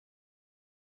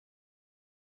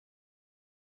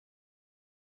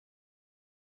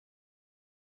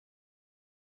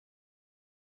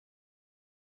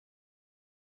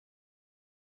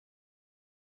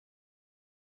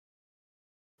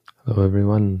Hello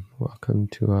everyone, welcome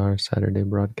to our Saturday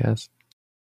broadcast.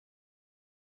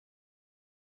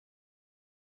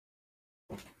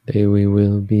 Today we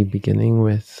will be beginning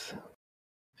with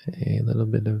a little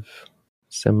bit of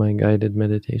semi-guided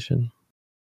meditation,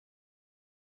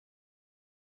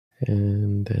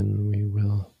 and then we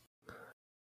will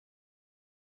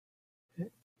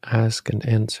ask and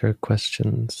answer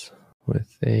questions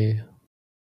with a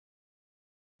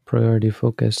priority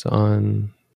focus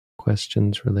on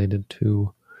questions related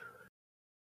to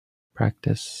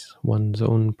practice, one's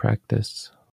own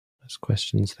practice, as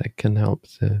questions that can help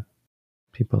the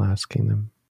people asking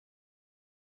them.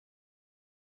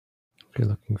 If you're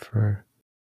looking for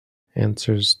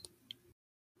answers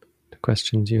to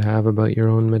questions you have about your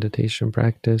own meditation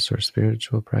practice or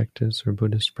spiritual practice or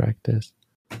Buddhist practice,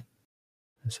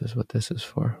 this is what this is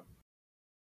for.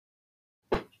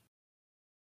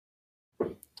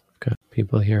 Got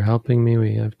people here helping me.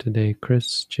 We have today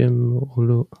Chris, Jim,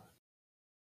 Ulu.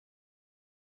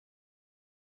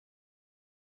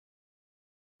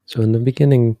 So in the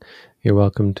beginning, you're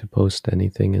welcome to post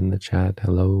anything in the chat.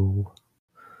 Hello,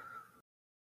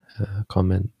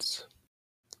 comments.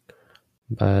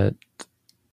 But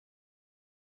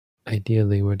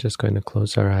ideally, we're just going to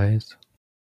close our eyes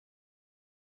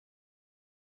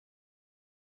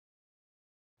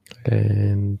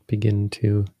and begin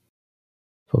to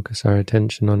focus our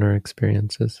attention on our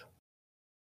experiences.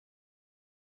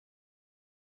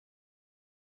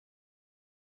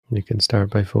 You can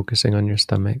start by focusing on your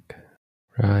stomach,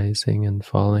 rising and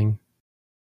falling.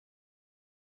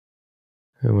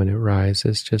 And when it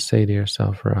rises, just say to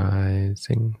yourself,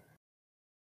 rising.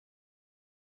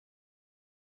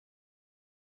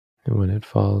 And when it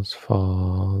falls,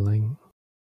 falling.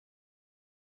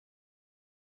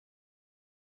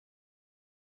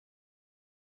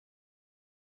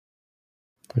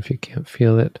 If you can't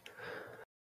feel it,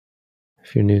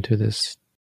 if you're new to this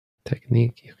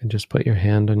technique, you can just put your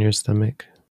hand on your stomach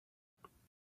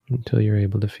until you're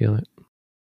able to feel it.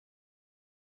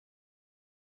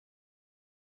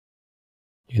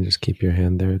 You can just keep your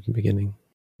hand there at the beginning.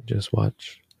 Just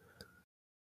watch.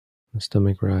 The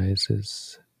stomach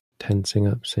rises, tensing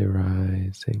up, say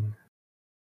rising.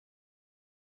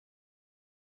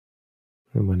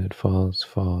 And when it falls,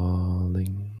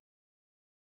 falling.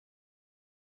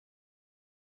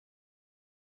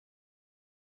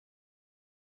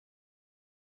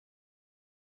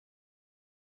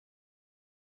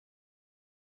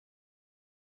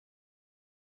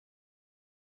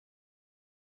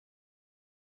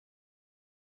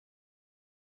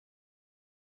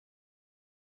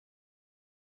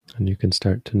 And you can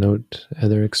start to note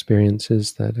other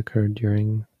experiences that occurred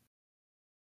during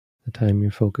the time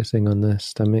you're focusing on the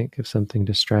stomach. If something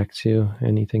distracts you,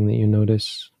 anything that you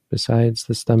notice besides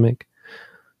the stomach,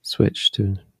 switch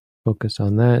to focus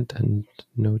on that and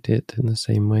note it in the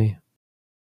same way.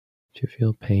 If you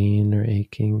feel pain or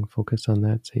aching, focus on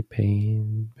that. Say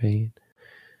pain, pain.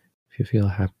 If you feel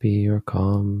happy or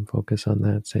calm, focus on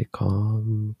that. Say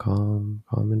calm, calm,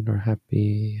 calm, or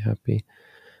happy, happy,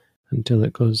 until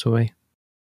it goes away.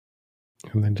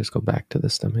 And then just go back to the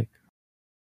stomach.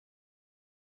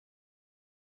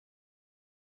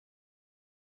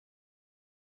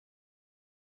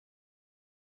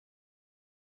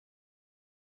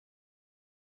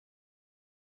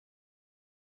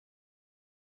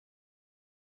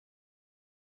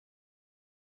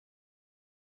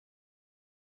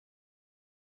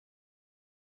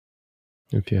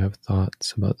 If you have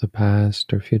thoughts about the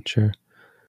past or future,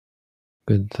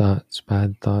 good thoughts,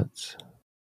 bad thoughts,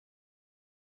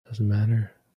 doesn't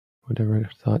matter. Whatever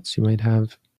thoughts you might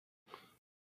have,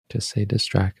 just say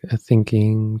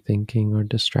thinking, or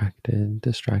distracted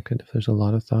if there's a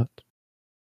lot of thought.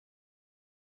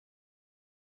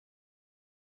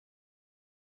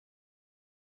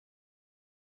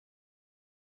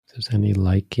 If there's any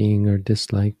liking or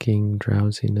disliking,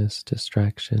 drowsiness,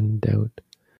 distraction, doubt,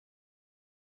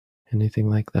 anything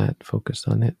like that, focus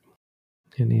on it.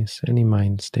 Any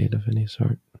mind state of any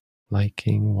sort,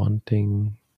 liking,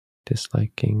 wanting,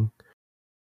 disliking,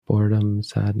 boredom,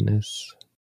 sadness,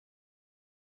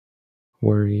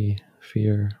 worry,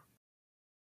 fear.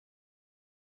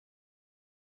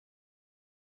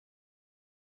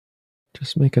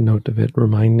 Just make a note of it,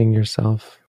 reminding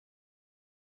yourself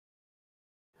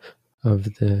of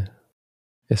the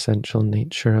essential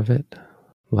nature of it,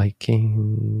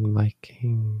 liking,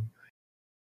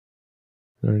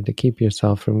 in order to keep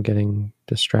yourself from getting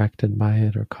distracted by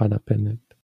it or caught up in it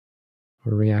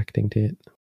or reacting to it.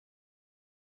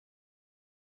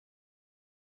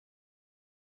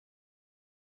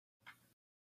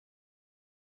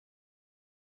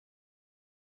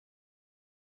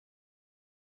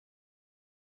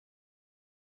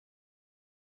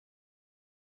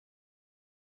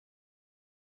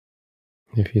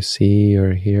 If you see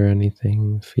or hear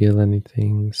anything, feel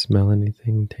anything, smell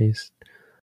anything, taste,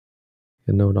 you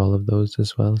can note all of those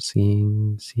as well.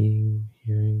 Seeing,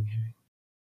 hearing.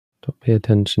 Don't pay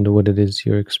attention to what it is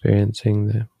you're experiencing,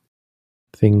 the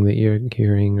thing that you're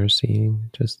hearing or seeing.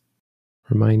 Just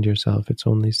remind yourself it's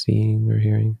only seeing or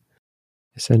hearing.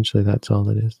 Essentially, that's all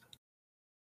it is.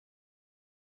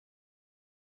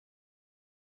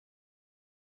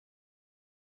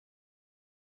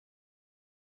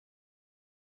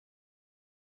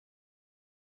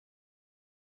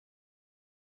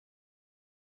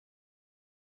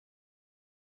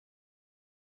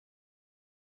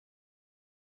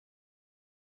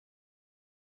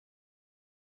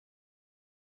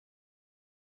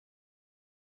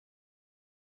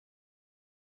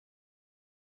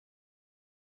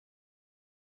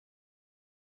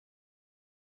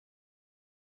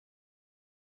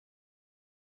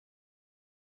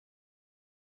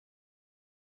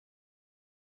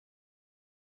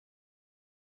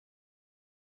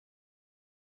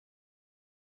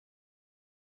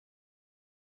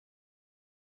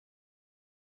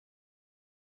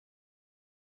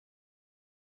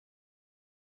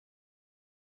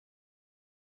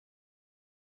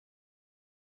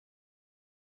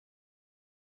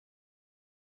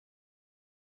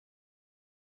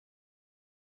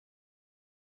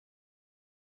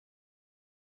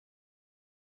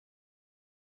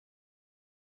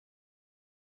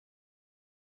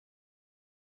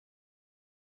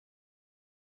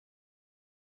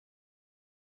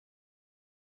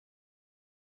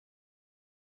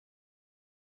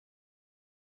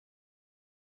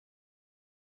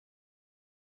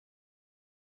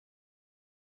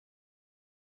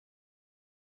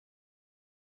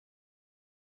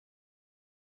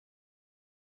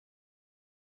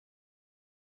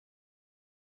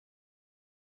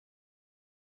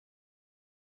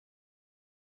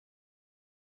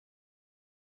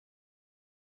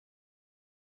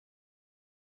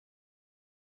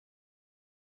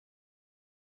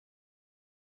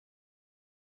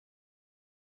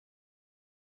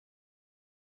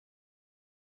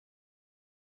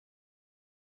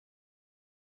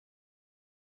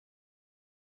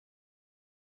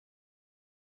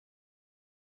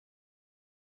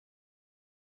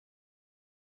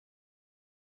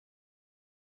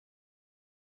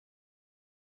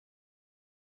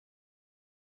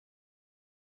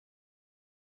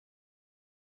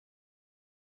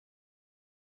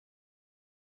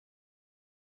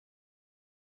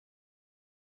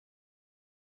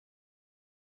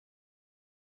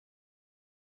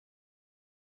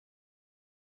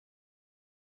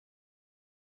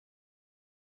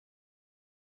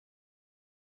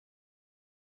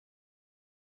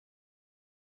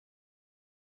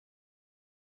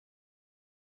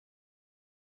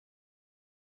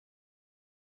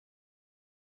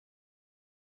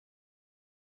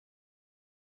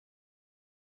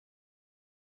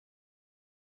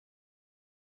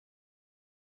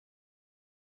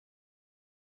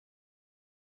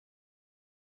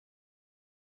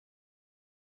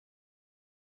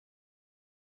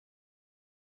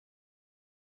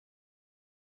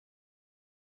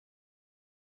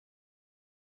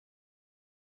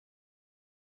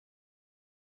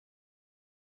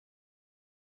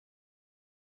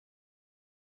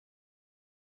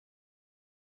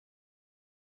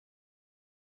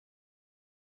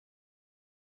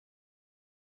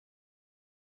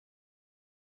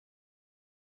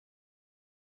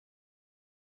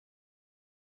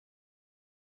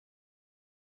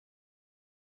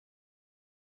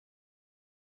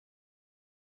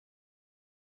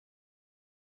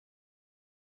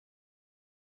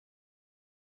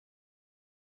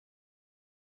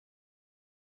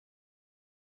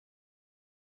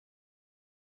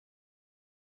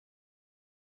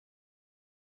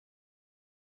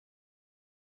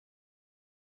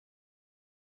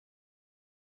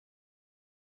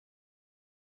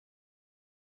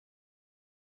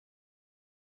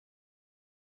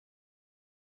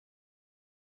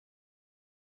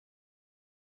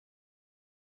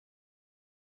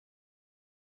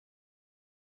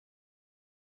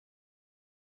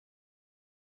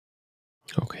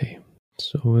 Okay,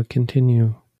 so we'll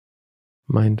continue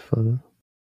mindful,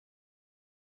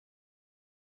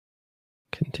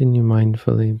 continue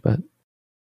mindfully, but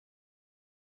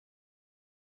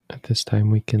at this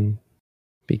time we can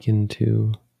begin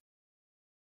to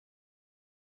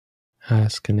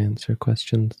ask and answer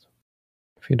questions.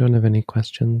 If you don't have any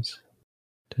questions,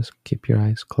 just keep your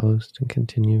eyes closed and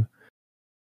continue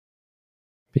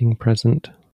being present.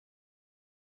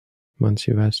 Once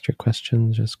you've asked your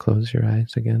questions, just close your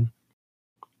eyes again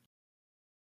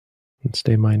and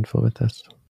stay mindful with us.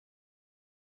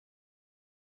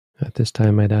 At this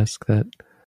time, I'd ask that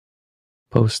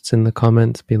posts in the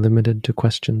comments be limited to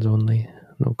questions only,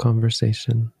 no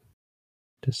conversation,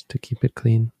 just to keep it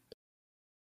clean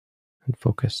and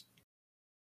focused.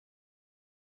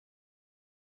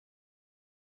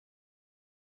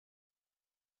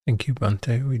 Thank you,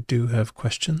 Bhante. We do have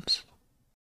questions.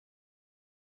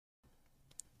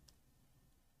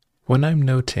 When I'm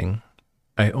noting,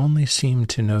 I only seem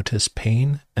to notice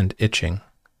pain and itching.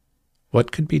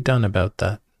 What could be done about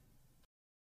that?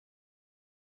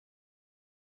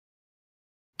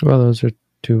 Well, those are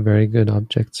two very good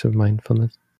objects of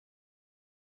mindfulness.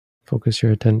 Focus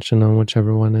your attention on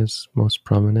whichever one is most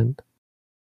prominent.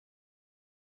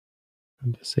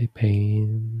 And just say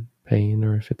pain, pain,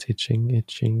 or if it's itching,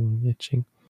 itching, itching.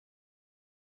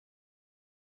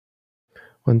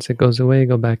 Once it goes away,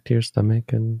 go back to your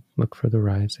stomach and look for the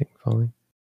rising, falling.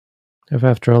 If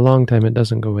after a long time it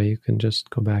doesn't go away, you can just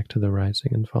go back to the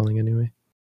rising and falling anyway.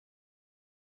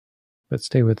 But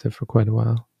stay with it for quite a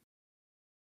while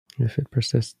if it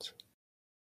persists.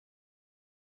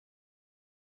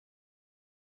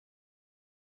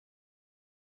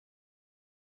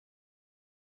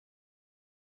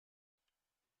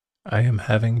 I am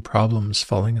having problems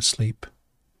falling asleep.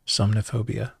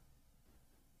 Somnophobia.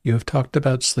 You have talked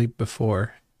about sleep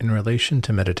before in relation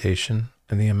to meditation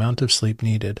and the amount of sleep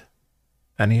needed.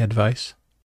 Any advice?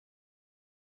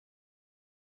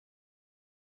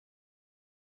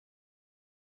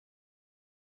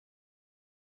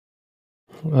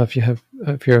 Well,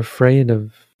 if you're afraid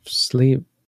of sleep,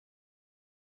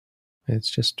 it's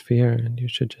just fear, and you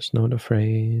should just note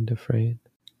afraid, afraid.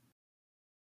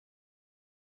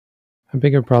 A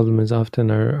bigger problem is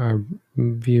often our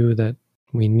view that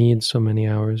we need so many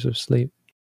hours of sleep.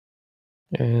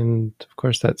 And of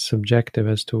course, that's subjective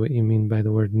as to what you mean by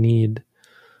the word need.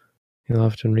 You'll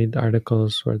often read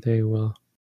articles where they will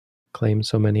claim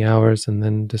so many hours and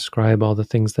then describe all the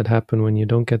things that happen when you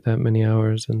don't get that many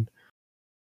hours. And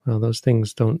well, those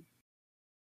things don't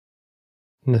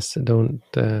necessitate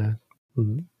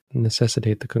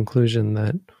the conclusion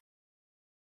that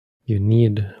you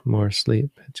need more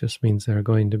sleep. It just means there are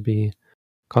going to be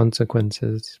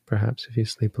consequences, perhaps, if you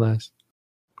sleep less,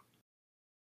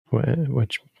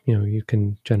 which you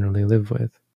can generally live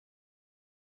with.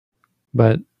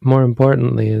 But more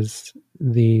importantly is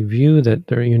the view that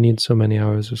you need so many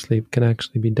hours of sleep can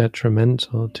actually be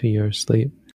detrimental to your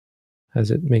sleep,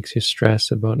 as it makes you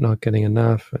stress about not getting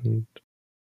enough, and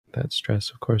that stress,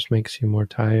 of course, makes you more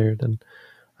tired and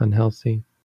unhealthy.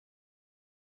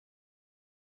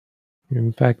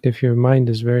 In fact, if your mind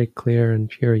is very clear and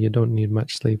pure, you don't need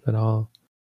much sleep at all.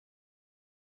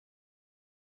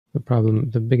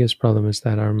 The biggest problem is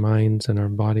that our minds and our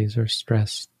bodies are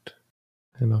stressed,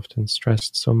 and often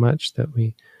stressed so much that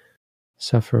we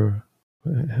suffer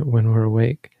when we're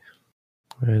awake,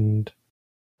 and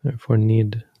therefore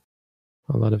need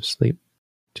a lot of sleep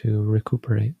to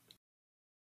recuperate.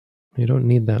 You don't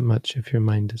need that much if your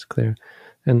mind is clear.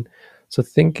 And so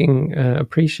thinking,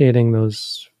 appreciating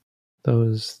those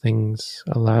things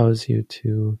allows you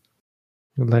to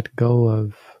let go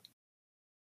of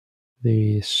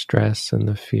the stress and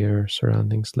the fear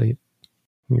surrounding sleep.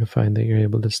 You'll find that you're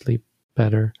able to sleep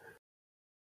better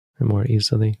and more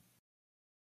easily.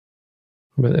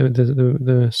 But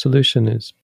the solution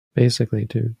is basically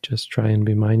to just try and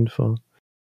be mindful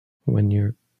when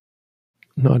you're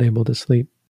not able to sleep,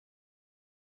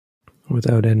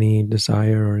 without any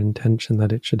desire or intention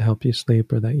that it should help you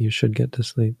sleep or that you should get to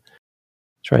sleep.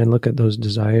 Try and look at those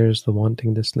desires, the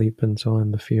wanting to sleep and so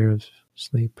on, the fear of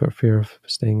sleep or fear of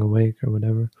staying awake or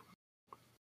whatever.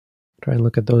 Try and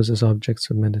look at those as objects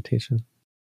of meditation,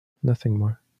 nothing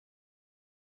more.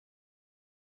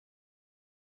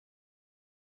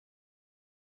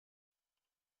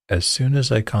 As soon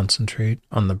as I concentrate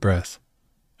on the breath,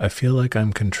 I feel like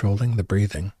I'm controlling the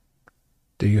breathing.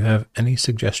 Do you have any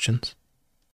suggestions?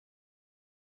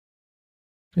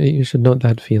 You should note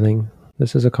that feeling.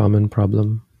 This is a common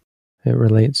problem. It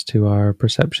relates to our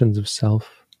perceptions of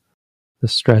self, the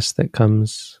stress that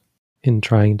comes in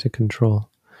trying to control.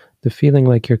 The feeling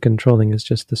like you're controlling is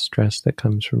just the stress that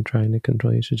comes from trying to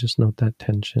control. You should just note that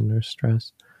tension or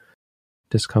stress,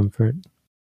 discomfort,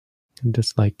 and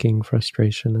disliking,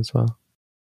 frustration as well.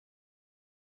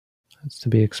 That's to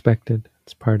be expected.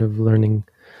 It's part of learning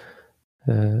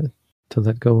to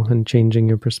let go and changing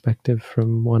your perspective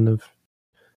from one of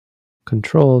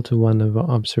control to one of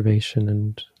observation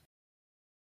and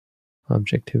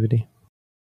objectivity.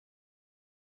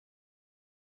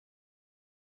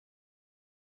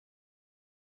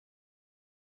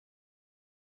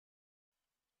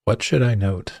 What should I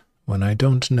note when I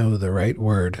don't know the right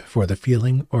word for the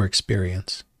feeling or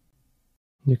experience?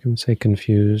 You can say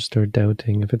confused or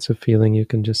doubting. If it's a feeling, you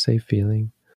can just say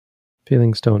feeling.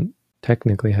 Feelings don't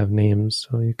technically have names,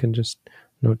 so you can just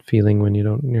note feeling when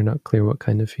you're not clear what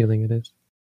kind of feeling it is.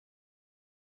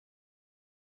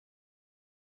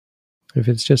 If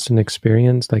it's just an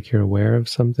experience, like you're aware of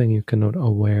something, you can note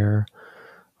aware,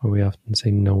 or we often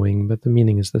say knowing, but the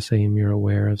meaning is the same. You're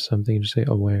aware of something, you just say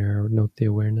aware, or note the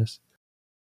awareness.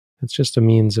 It's just a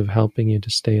means of helping you to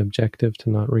stay objective, to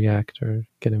not react or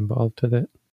get involved with it.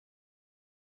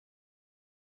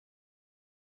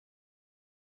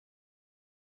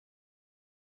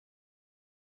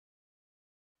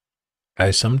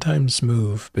 I sometimes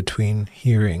move between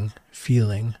hearing,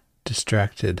 feeling,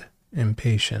 distracted,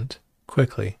 impatient,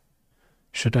 quickly.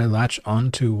 Should I latch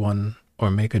onto one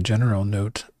or make a general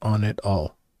note on it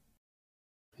all?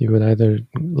 You would either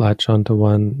latch onto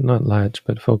one, not latch,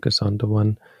 but focus onto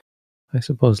one. I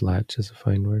suppose latch is a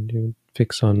fine word. You would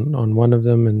fix on one of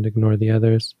them and ignore the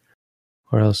others.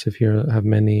 Or else if you have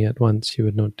many at once, you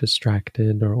would note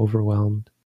distracted or overwhelmed.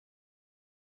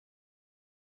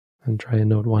 And try and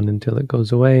note one until it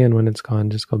goes away, and when it's gone,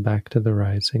 just go back to the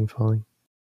rising, falling.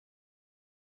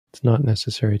 It's not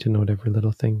necessary to note every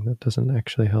little thing. That doesn't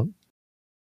actually help.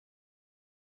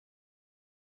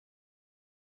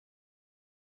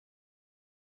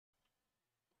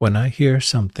 When I hear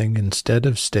something instead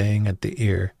of staying at the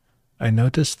ear, I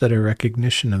notice that a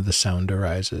recognition of the sound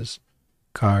arises.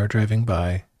 Car driving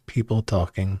by, people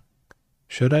talking.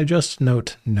 Should I just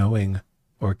note knowing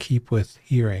or keep with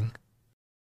hearing?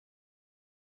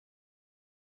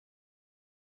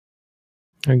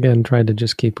 Again, try to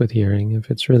just keep with hearing.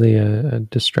 If it's really a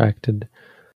distracted,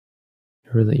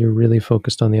 you're really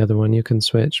focused on the other one, you can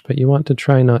switch, but you want to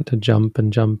try not to jump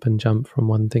and jump and jump from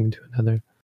one thing to another.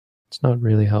 It's not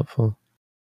really helpful.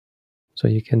 So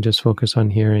you can just focus on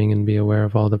hearing and be aware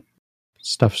of all the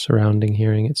stuff surrounding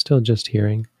hearing. It's still just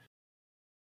hearing.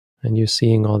 And you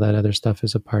seeing all that other stuff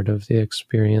is a part of the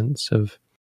experience of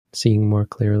seeing more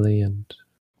clearly and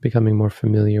becoming more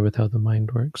familiar with how the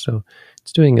mind works. So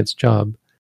it's doing its job.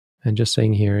 And just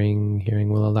saying hearing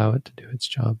will allow it to do its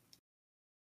job.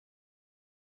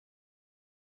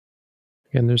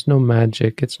 Again, there's no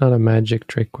magic. It's not a magic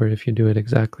trick where if you do it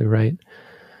exactly right,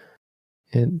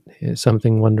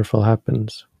 something wonderful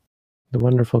happens. The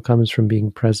wonderful comes from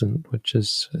being present, which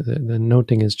is, the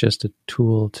noting is just a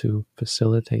tool to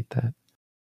facilitate that.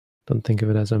 Don't think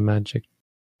of it as a magic,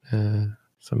 some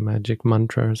magic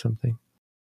mantra or something.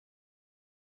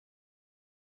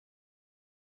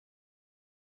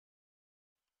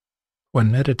 When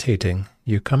meditating,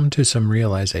 you come to some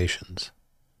realizations.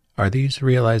 Are these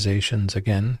realizations,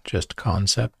 again, just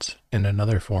concepts in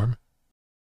another form?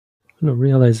 No,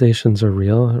 realizations are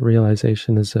real.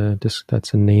 Realization is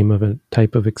that's a name of a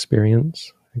type of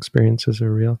experience. Experiences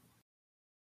are real.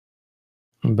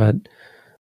 But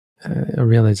a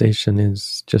realization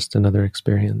is just another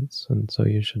experience, and so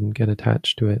you shouldn't get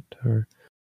attached to it or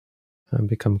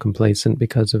become complacent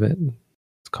because of it.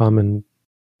 It's common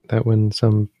that when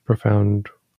some profound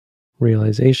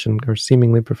realization or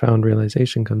seemingly profound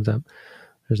realization comes up,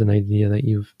 there's an idea that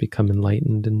you've become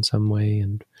enlightened in some way,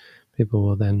 and people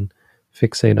will then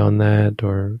fixate on that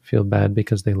or feel bad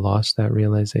because they lost that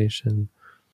realization.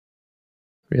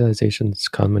 Realizations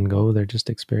come and go, they're just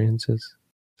experiences.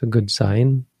 It's a good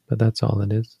sign, but that's all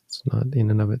it is. It's not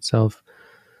in and of itself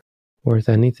worth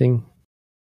anything.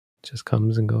 It just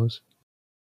comes and goes.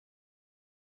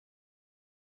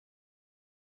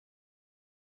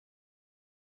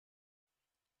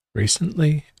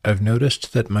 Recently, I've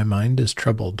noticed that my mind is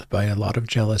troubled by a lot of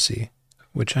jealousy,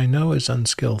 which I know is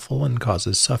unskillful and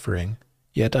causes suffering,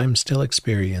 yet I'm still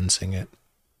experiencing it.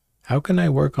 How can I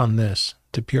work on this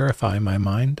to purify my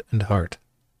mind and heart?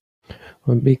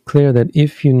 Well, be clear that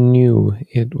if you knew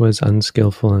it was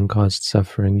unskillful and caused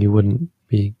suffering, you wouldn't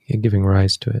be giving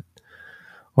rise to it.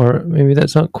 Or maybe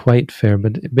that's not quite fair,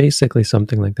 but basically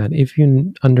something like that. If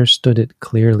you understood it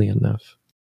clearly enough,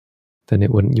 then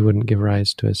you wouldn't give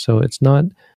rise to it. So it's not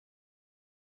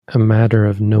a matter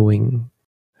of knowing,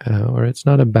 or it's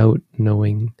not about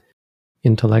knowing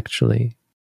intellectually,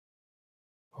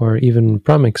 or even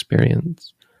from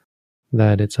experience,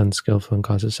 that it's unskillful and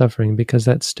causes suffering, because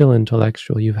that's still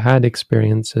intellectual. You've had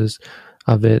experiences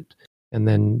of it, and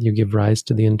then you give rise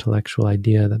to the intellectual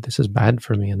idea that this is bad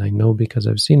for me, and I know because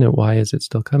I've seen it. Why is it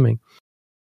still coming?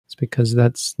 It's because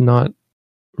that's not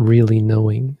really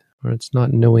knowing, or it's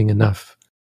not knowing enough.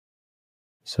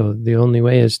 So the only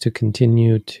way is to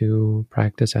continue to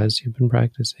practice as you've been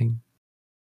practicing.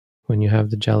 When you have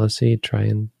the jealousy, try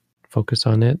and focus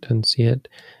on it and see it.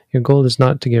 Your goal is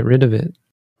not to get rid of it.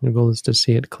 Your goal is to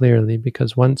see it clearly,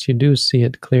 because once you do see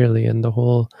it clearly and the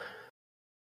whole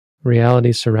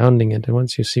reality surrounding it. And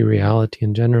once you see reality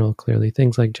in general clearly,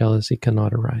 things like jealousy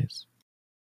cannot arise.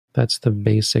 That's the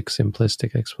basic,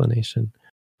 simplistic explanation.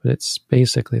 But it's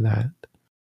basically that.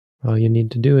 All you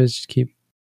need to do is keep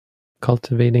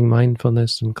cultivating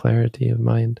mindfulness and clarity of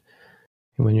mind.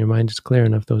 And when your mind is clear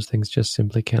enough, those things just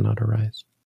simply cannot arise.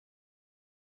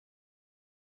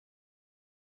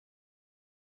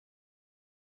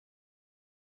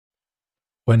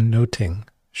 When noting,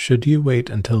 should you wait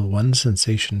until one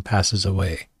sensation passes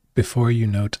away before you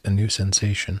note a new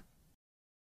sensation?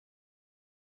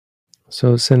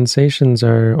 So sensations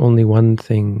are only one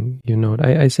thing you note.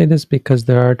 I say this because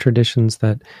there are traditions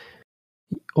that,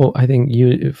 I think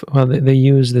they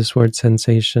use this word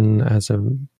sensation as a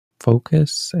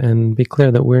focus, and be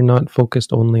clear that we're not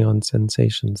focused only on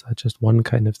sensations. That's just one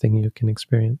kind of thing you can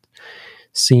experience.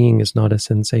 Seeing is not a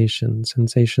sensation.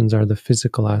 Sensations are the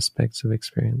physical aspects of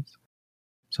experience.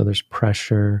 So there's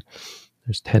pressure,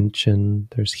 there's tension,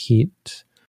 there's heat,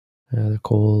 the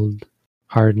cold,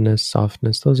 hardness,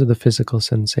 softness. Those are the physical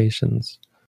sensations.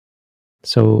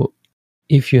 So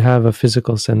if you have a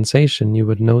physical sensation, you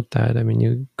would note that. I mean,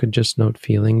 you could just note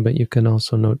feeling, but you can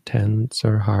also note tense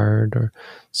or hard or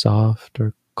soft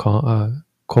or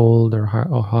cold or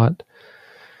hot.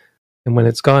 And when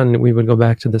it's gone, we would go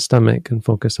back to the stomach and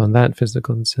focus on that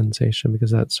physical sensation,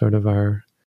 because that's sort of our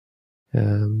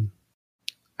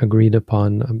agreed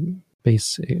upon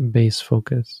base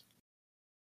focus.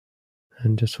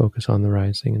 And just focus on the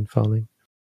rising and falling.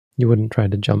 You wouldn't try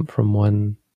to jump from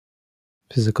one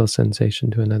physical sensation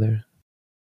to another.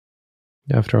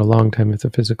 After a long time, if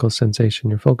the physical sensation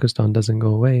you're focused on doesn't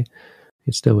go away,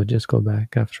 you still would just go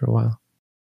back after a while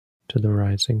to the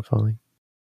rising, falling.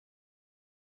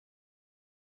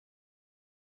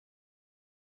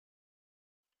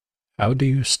 How do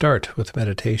you start with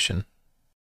meditation?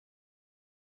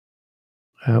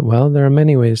 Well, there are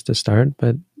many ways to start,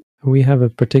 but we have a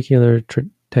particular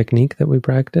technique that we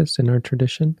practice in our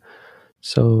tradition.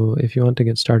 So if you want to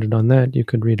get started on that, you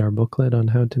could read our booklet on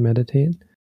how to meditate.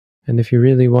 And if you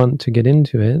really want to get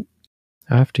into it,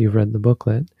 after you've read the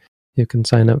booklet, you can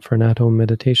sign up for an at-home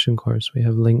meditation course. We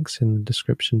have links in the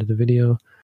description to the video,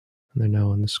 and they're now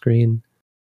on the screen.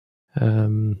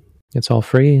 It's all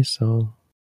free, so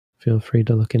feel free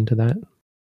to look into that.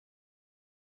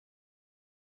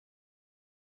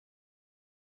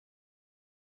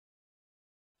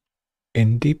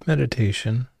 In deep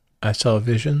meditation, I saw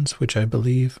visions which I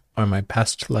believe are my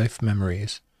past life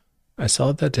memories. I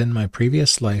saw that in my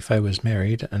previous life I was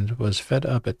married and was fed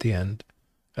up at the end.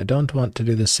 I don't want to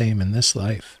do the same in this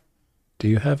life. Do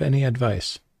you have any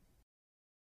advice?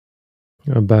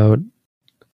 About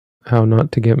how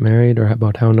not to get married, or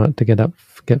about how not to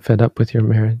get fed up with your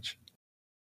marriage?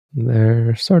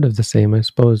 They're sort of the same, I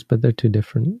suppose, but they're two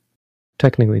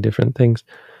technically different things.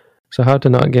 So how to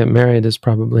not get married is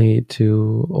probably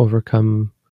to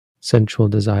overcome sexual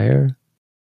desire.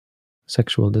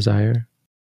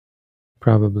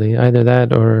 Probably either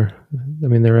that, or, I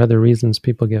mean, there are other reasons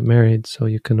people get married, so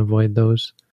you can avoid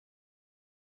those.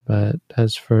 But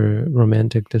as for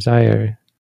romantic desire,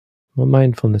 well,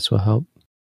 mindfulness will help.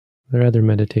 There are other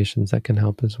meditations that can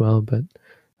help as well, but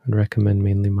I'd recommend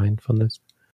mainly mindfulness.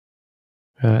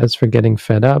 As for getting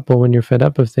fed up, well, when you're fed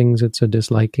up of things, it's a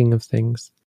disliking of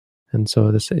things. And so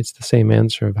it's the same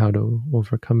answer of how to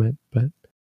overcome it, but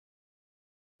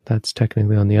that's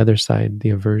technically on the other side, the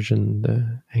aversion,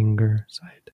 the anger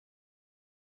side.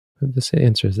 The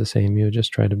answer is the same. You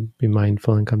just try to be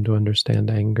mindful and come to understand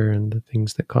anger and the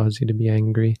things that cause you to be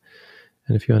angry.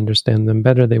 And if you understand them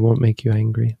better, they won't make you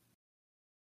angry.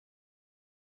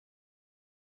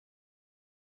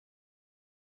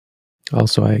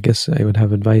 Also, I guess I would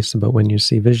have advice about when you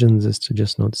see visions is to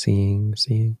just note seeing,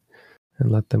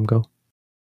 and let them go,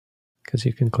 because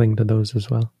you can cling to those as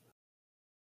well.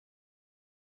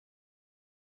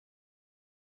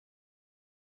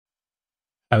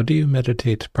 How do you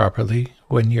meditate properly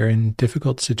when you're in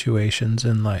difficult situations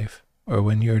in life, or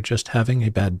when you're just having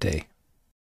a bad day?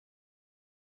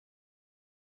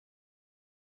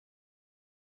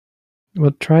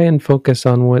 Well, try and focus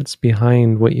on what's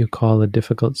behind what you call a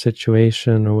difficult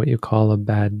situation or what you call a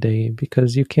bad day,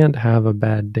 because you can't have a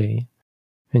bad day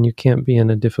and you can't be in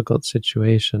a difficult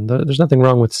situation. There's nothing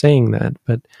wrong with saying that,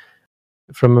 but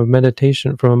from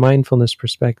a mindfulness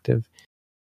perspective,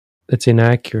 it's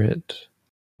inaccurate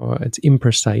or it's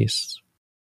imprecise.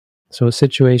 So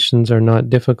situations are not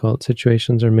difficult.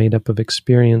 Situations are made up of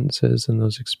experiences, and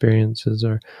those experiences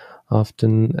are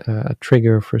often a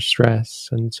trigger for stress.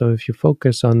 And so if you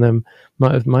focus on them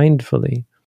mindfully,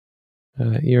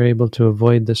 you're able to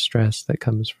avoid the stress that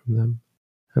comes from them.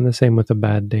 And the same with a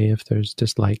bad day, if there's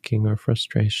disliking or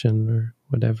frustration or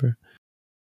whatever.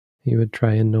 You would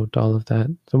try and note all of that.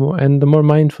 The more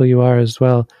mindful you are as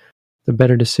well, the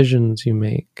better decisions you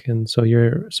make. And so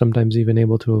you're sometimes even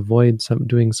able to avoid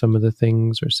doing some of the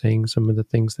things or saying some of the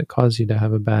things that cause you to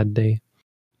have a bad day,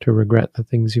 to regret the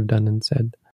things you've done and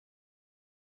said.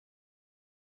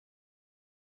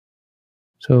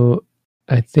 So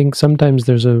I think sometimes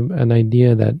there's an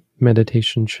idea that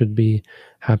meditation should be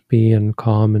happy and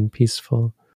calm and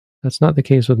peaceful. That's not the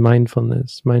case with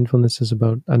mindfulness. Mindfulness is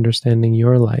about understanding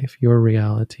your life, your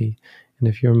reality. And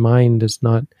if your mind is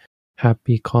not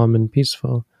happy, calm, and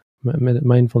peaceful,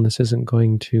 mindfulness isn't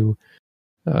going to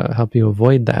help you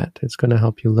avoid that. It's going to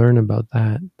help you learn about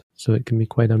that. So it can be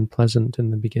quite unpleasant in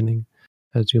the beginning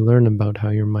as you learn about how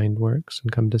your mind works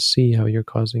and come to see how you're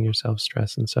causing yourself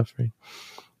stress and suffering.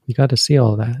 You got to see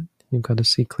all that. You've got to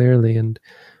see clearly and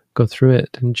go through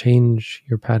it and change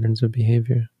your patterns of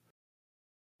behavior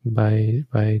by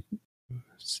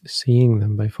seeing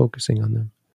them, by focusing on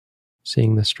them,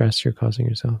 seeing the stress you're causing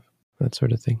yourself, that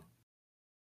sort of thing.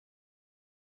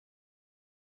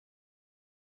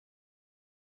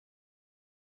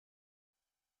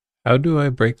 How do I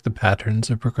break the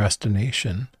patterns of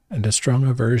procrastination and a strong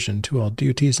aversion to all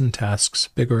duties and tasks,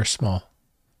 big or small?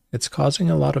 It's causing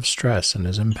a lot of stress and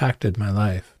has impacted my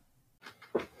life.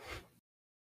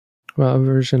 Well,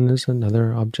 aversion is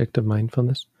another object of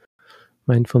mindfulness.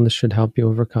 Mindfulness should help you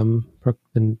overcome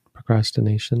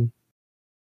procrastination.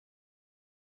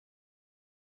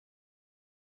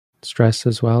 Stress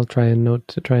as well. Try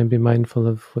and be mindful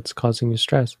of what's causing you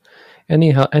stress.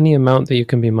 Any amount that you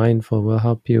can be mindful will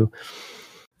help you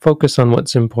focus on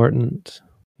what's important.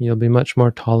 You'll be much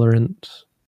more tolerant.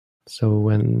 So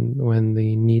when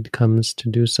the need comes to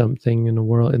do something in the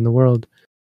world,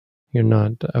 you're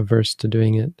not averse to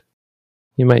doing it.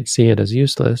 You might see it as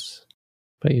useless,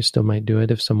 but you still might do it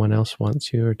if someone else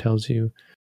wants you or tells you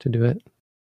to do it.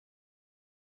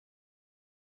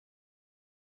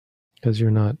 Because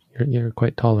you're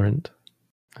quite tolerant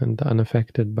and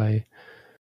unaffected by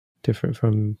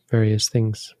from various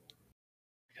things,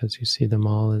 because you see them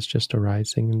all as just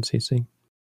arising and ceasing.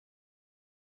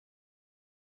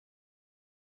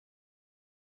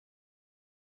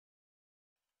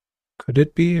 Could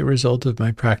it be a result of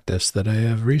my practice that I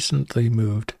have recently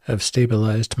have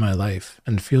stabilized my life,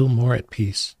 and feel more at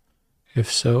peace?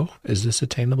 If so, is this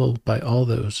attainable by all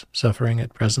those suffering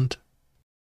at present?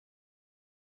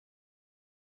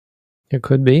 It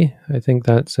could be. I think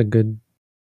that's a good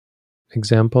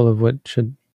example of what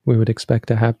we would expect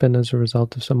to happen as a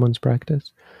result of someone's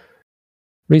practice.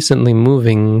 Recently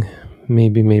moving,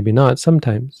 maybe not.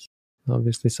 Sometimes,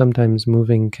 obviously, sometimes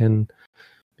moving can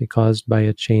be caused by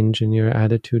a change in your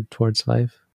attitude towards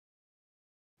life.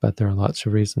 But there are lots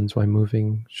of reasons why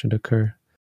moving should occur.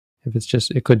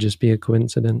 It could just be a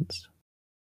coincidence.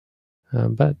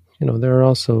 But there are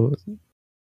also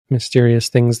mysterious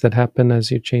things that happen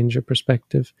as you change your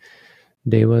perspective.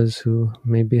 Devas who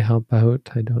maybe help out,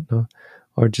 I don't know,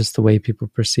 or just the way people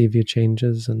perceive you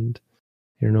changes, and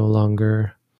you're no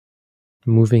longer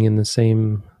moving in the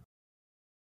same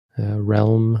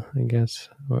realm, I guess,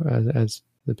 or as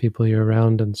the people you're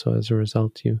around, and so as a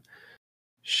result you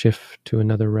shift to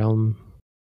another realm,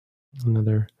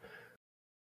 another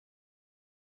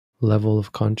level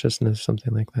of consciousness,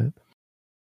 something like that.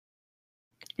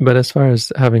 But as far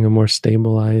as having a more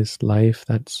stabilized life,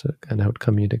 that's an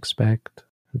outcome you'd expect.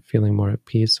 And feeling more at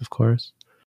peace, of course,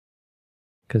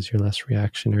 because you're less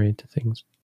reactionary to things.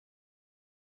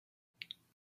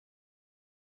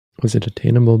 Was it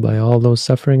attainable by all those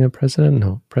suffering at present?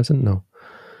 No.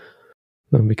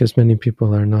 No, because many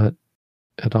people are not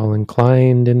at all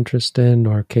inclined, interested,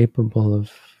 or capable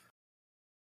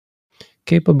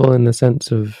in the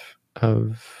sense of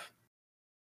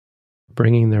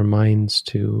bringing their minds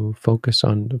to focus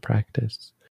on the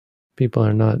practice. People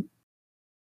are not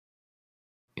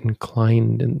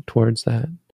inclined towards that.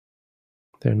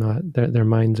 They're not. Their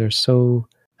minds are so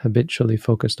habitually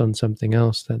focused on something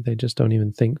else that they just don't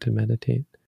even think to meditate.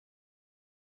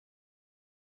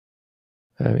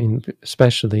 I mean,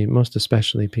 most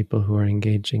especially people who are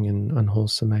engaging in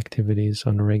unwholesome activities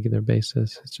on a regular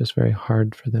basis. It's just very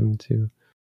hard for them to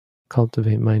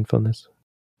cultivate mindfulness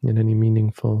in any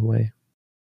meaningful way.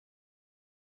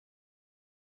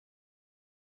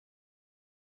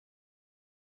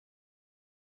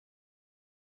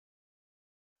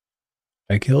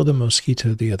 I killed a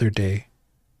mosquito the other day.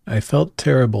 I felt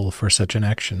terrible for such an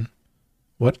action.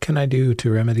 What can I do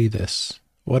to remedy this?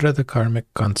 What are the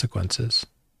karmic consequences?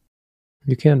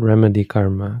 You can't remedy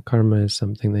karma. Karma is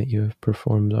something that you have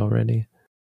performed already.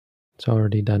 It's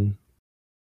already done.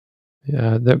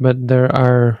 Yeah, but there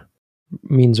are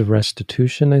means of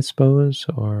restitution, I suppose,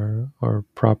 or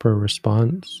proper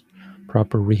response,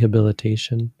 proper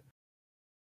rehabilitation.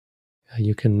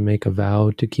 You can make a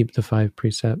vow to keep the 5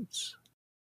 precepts.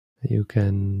 You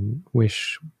can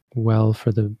wish well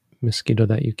for the mosquito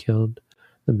that you killed,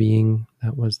 the being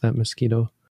that was that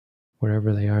mosquito,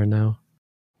 wherever they are now.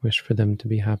 Wish for them to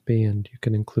be happy, and you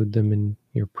can include them in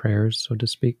your prayers, so to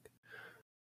speak.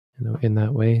 In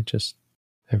that way, just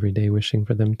every day wishing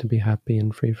for them to be happy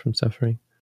and free from suffering.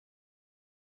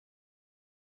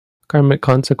 Karmic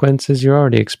consequences, you're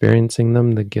already experiencing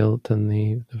them, the guilt and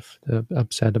the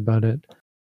upset about it.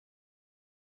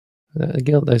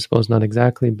 Guilt, I suppose, not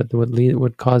exactly, but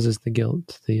what causes the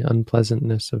guilt, the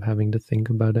unpleasantness of having to think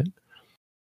about it.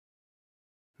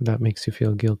 That makes you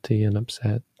feel guilty and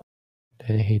upset,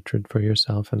 and hatred for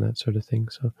yourself and that sort of thing.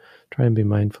 So try and be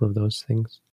mindful of those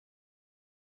things.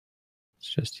 It's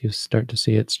just you start to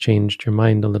see it's changed your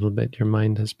mind a little bit. Your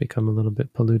mind has become a little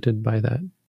bit polluted by that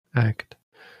act.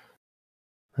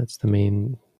 That's the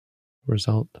main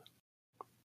result.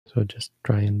 So just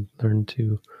try and learn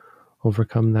to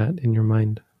overcome that in your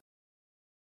mind.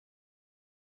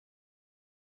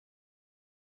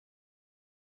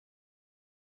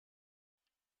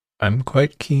 I'm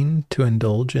quite keen to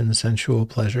indulge in sensual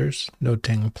pleasures,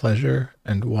 noting pleasure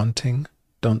and wanting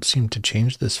don't seem to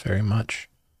change this very much.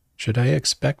 Should I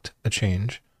expect a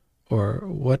change, or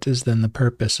what is then the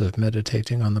purpose of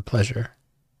meditating on the pleasure?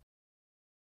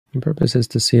 The purpose is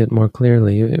to see it more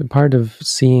clearly. Part of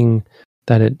seeing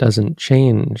that it doesn't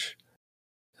change,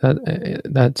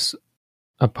 that's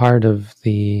a part of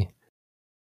the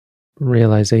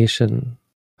realization.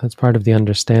 That's part of the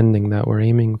understanding that we're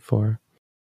aiming for.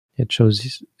 It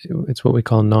shows it's what we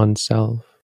call non-self,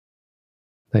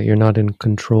 that you're not in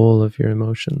control of your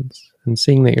emotions. And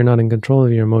seeing that you're not in control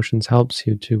of your emotions helps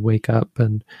you to wake up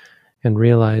and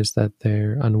realize that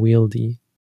they're unwieldy.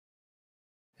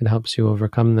 It helps you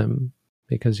overcome them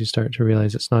because you start to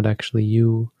realize it's not actually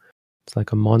you. It's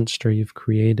like a monster you've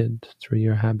created through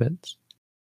your habits.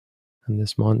 And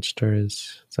this monster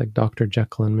it's like Dr.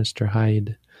 Jekyll and Mr.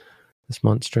 Hyde. This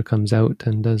monster comes out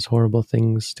and does horrible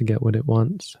things to get what it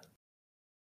wants.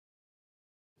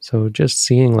 So just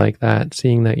seeing like that,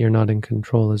 seeing that you're not in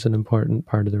control is an important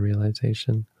part of the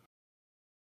realization.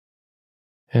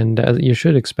 And you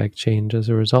should expect change as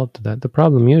a result of that. The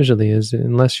problem usually is,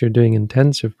 unless you're doing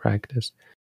intensive practice,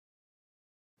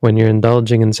 when you're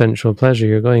indulging in sensual pleasure,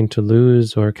 you're going to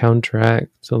lose or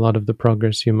counteract a lot of the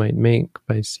progress you might make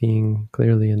by seeing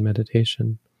clearly in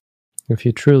meditation. If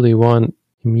you truly want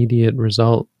immediate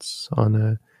results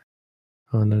on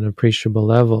an appreciable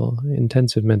level,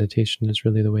 intensive meditation is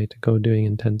really the way to go, doing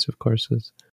intensive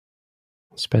courses,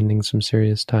 spending some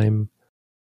serious time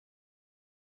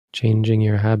changing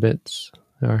your habits.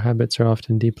 Our habits are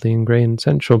often deeply ingrained.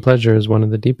 Sensual pleasure is one of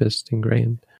the deepest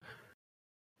ingrained.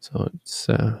 So it's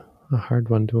a hard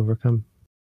one to overcome.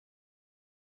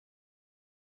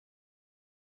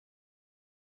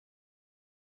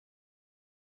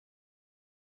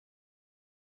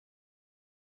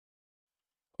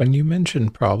 When you mention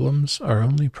problems are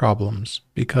only problems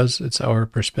because it's our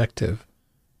perspective,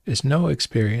 is no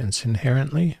experience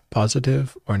inherently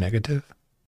positive or negative?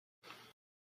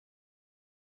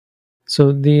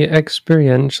 So the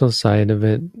experiential side of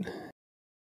it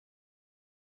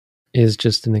is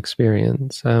just an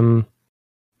experience.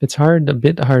 It's a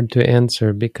bit hard to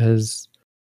answer because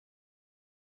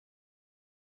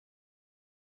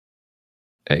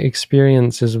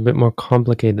experience is a bit more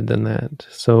complicated than that.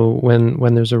 So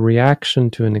when there's a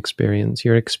reaction to an experience,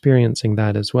 you're experiencing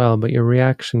that as well, but your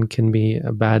reaction can be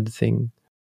a bad thing.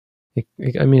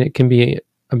 It can be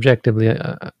objectively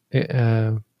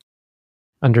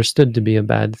understood to be a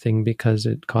bad thing because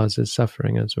it causes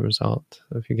suffering as a result.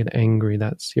 So if you get angry,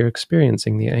 you're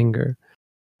experiencing the anger,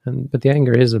 but the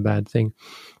anger is a bad thing.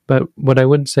 But what I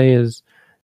would say is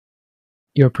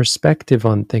your perspective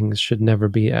on things should never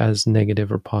be as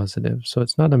negative or positive. So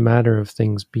it's not a matter of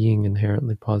things being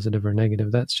inherently positive or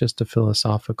negative. That's just a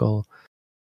philosophical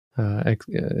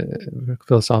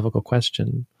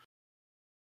question,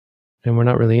 and we're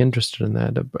not really interested in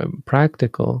that. A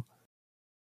practical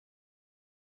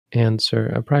answer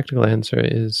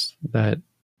is that,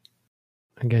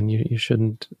 again, you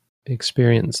shouldn't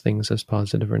experience things as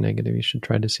positive or negative. You should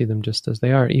try to see them just as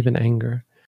they are, even anger.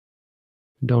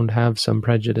 Don't have some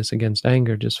prejudice against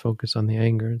anger, just focus on the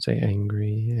anger and say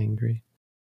angry, angry.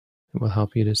 It will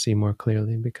help you to see more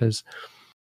clearly, because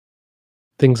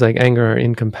things like anger are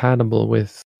incompatible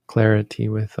with clarity,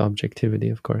 with objectivity,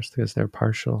 of course, because they're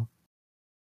partial.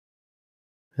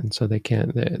 And so they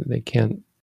can't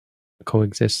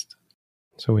coexist.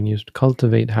 So when you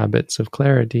cultivate habits of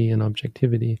clarity and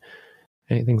objectivity,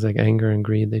 things like anger and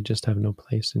greed, they just have no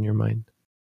place in your mind.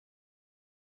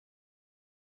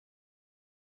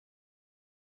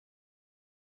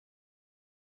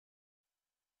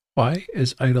 Why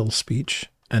is idle speech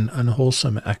an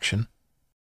unwholesome action?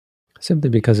 Simply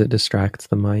because it distracts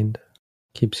the mind,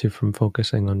 keeps you from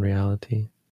focusing on reality.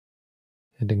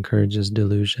 It encourages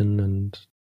delusion, and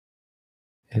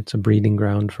it's a breeding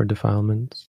ground for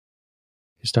defilements.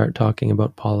 You start talking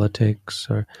about politics,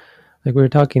 or like we were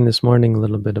talking this morning a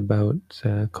little bit about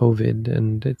COVID,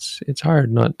 and it's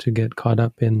hard not to get caught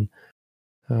up in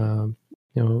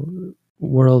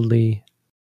worldly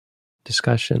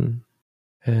discussion,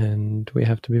 and we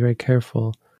have to be very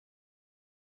careful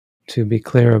to be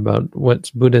clear about what's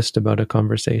Buddhist about a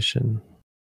conversation.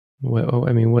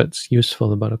 What's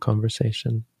useful about a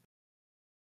conversation?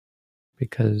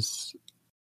 Because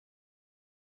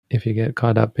if you get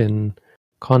caught up in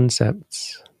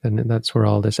concepts, then that's where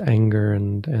all this anger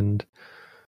and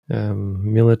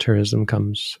militarism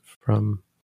comes from.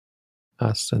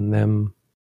 Us and them.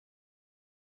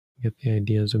 You get the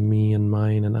ideas of me and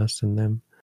mine and us and them.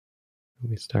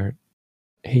 We start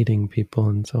hating people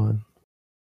and so on.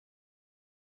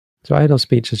 So idle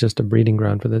speech is just a breeding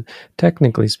ground for that.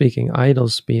 Technically speaking, idle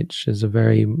speech is a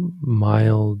very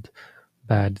mild,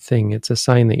 bad thing. It's a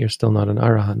sign that you're still not an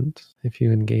arahant if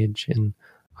you engage in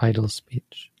idle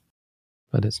speech.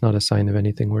 But it's not a sign of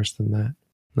anything worse than that,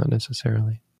 not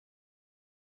necessarily.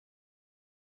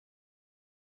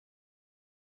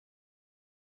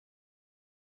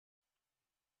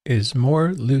 Is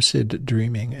more lucid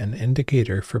dreaming an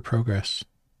indicator for progress?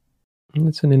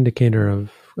 It's an indicator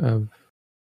of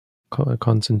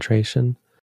concentration.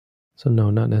 So no,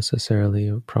 not necessarily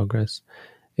of progress.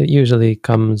 It usually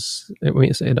comes,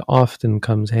 it often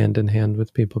comes hand in hand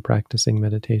with people practicing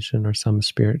meditation or some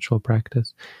spiritual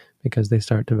practice, because they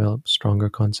start to develop stronger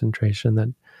concentration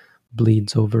that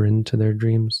bleeds over into their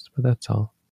dreams. But that's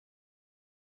all.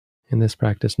 In this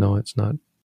practice, no, it's not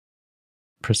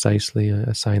precisely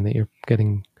a sign that you're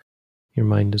getting, your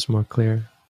mind is more clear,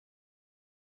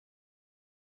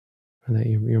 or that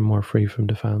you're more free from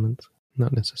defilements.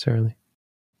 Not necessarily.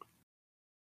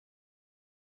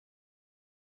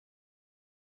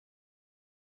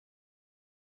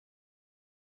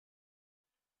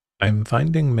 I'm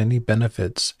finding many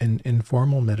benefits in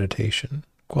informal meditation.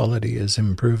 Quality is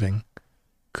improving.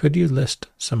 Could you list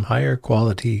some higher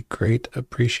quality, great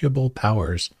appreciable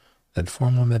powers that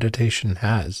formal meditation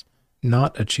has,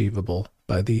 not achievable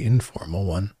by the informal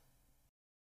one?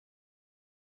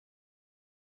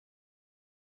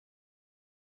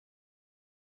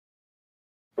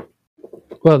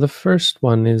 Well, the first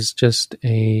one is just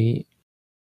a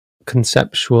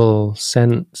conceptual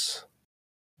sense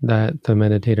that the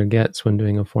meditator gets when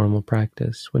doing a formal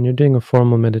practice. When you're doing a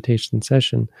formal meditation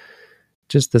session,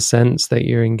 just the sense that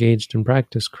you're engaged in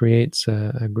practice creates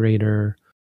a greater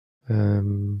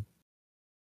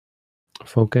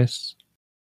focus.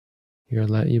 You're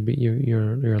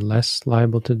less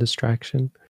liable to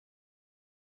distraction.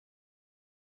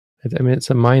 It's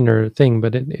a minor thing,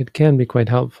 but it can be quite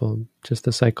helpful. Just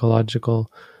the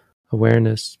psychological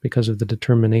awareness, because of the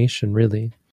determination,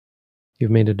 really. You've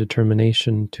made a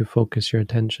determination to focus your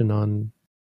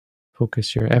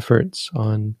efforts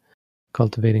on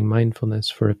cultivating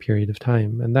mindfulness for a period of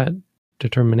time. And that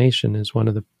determination is one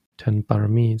of the 10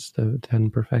 paramis, the 10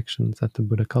 perfections that the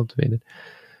Buddha cultivated.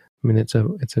 I mean, it's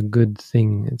a good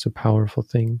thing. It's a powerful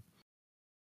thing.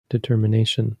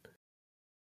 Determination.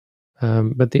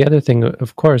 But the other thing,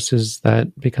 of course, is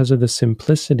that because of the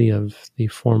simplicity of the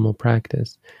formal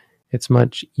practice, it's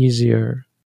much easier,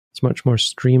 it's much more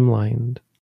streamlined,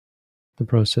 the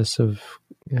process of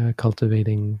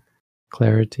cultivating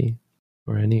clarity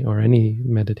or any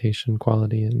meditation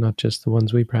quality, and not just the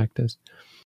ones we practice.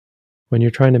 When you're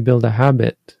trying to build a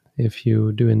habit, if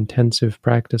you do intensive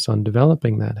practice on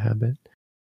developing that habit,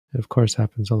 it of course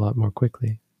happens a lot more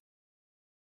quickly,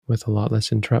 with a lot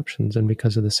less interruptions. And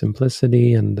because of the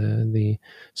simplicity and the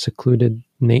secluded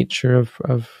nature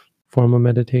of formal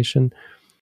meditation,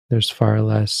 there's far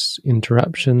less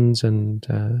interruptions and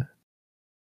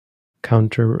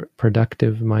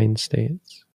counterproductive mind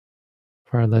states,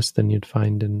 far less than you'd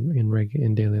find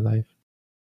in daily life.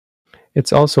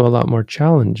 It's also a lot more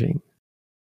challenging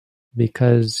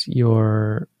because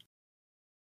you're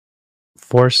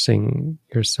forcing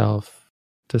yourself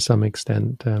to some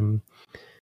extent to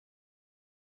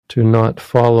not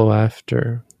follow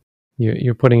after.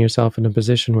 You're putting yourself in a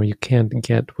position where you can't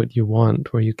get what you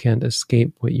want, where you can't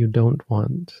escape what you don't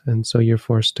want. And so you're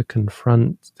forced to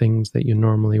confront things that you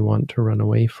normally want to run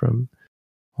away from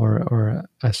or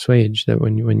assuage, that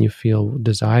when you feel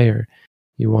desire,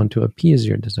 you want to appease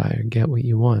your desire, get what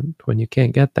you want. When you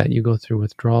can't get that, you go through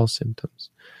withdrawal symptoms,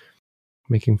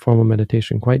 making formal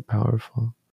meditation quite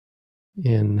powerful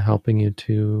in helping you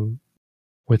to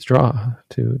withdraw,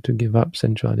 to give up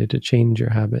sensuality, to change your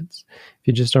habits. If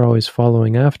you just are always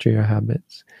following after your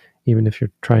habits, even if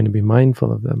you're trying to be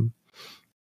mindful of them,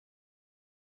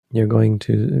 you're going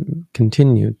to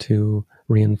continue to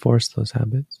reinforce those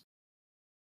habits.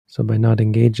 So by not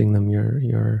engaging them,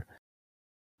 you're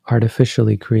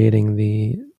artificially creating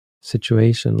the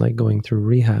situation like going through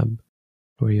rehab,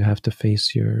 where you have to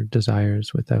face your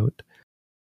desires without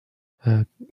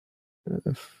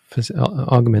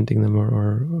augmenting them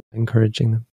or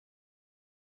encouraging them.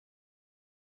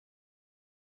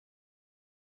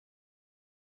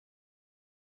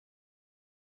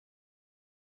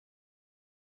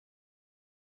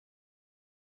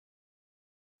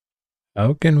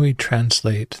 How can we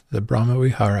translate the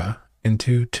Brahmavihara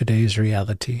into today's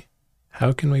reality?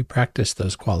 How can we practice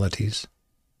those qualities?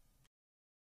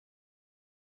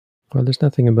 Well, there's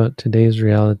nothing about today's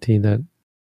reality that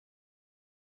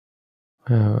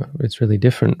it's really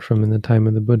different from in the time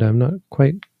of the Buddha. I'm not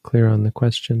quite clear on the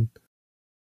question.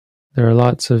 There are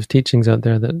lots of teachings out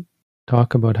there that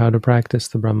talk about how to practice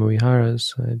the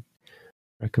Brahmaviharas. I'd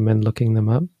recommend looking them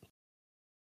up.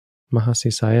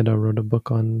 Mahasi Sayadaw wrote a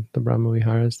book on the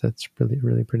Brahmaviharas that's really,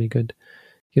 really pretty good.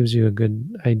 Gives you a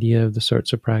good idea of the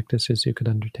sorts of practices you could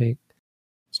undertake.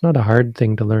 It's not a hard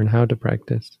thing to learn how to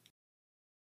practice.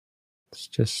 It's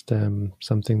just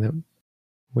something that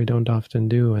we don't often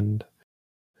do, and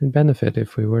would benefit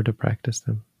if we were to practice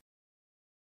them.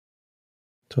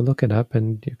 So look it up,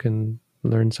 and you can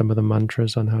learn some of the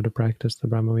mantras on how to practice the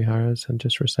Brahmaviharas and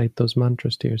just recite those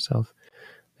mantras to yourself.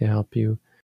 They help you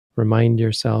remind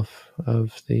yourself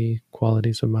of the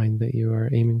qualities of mind that you are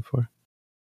aiming for.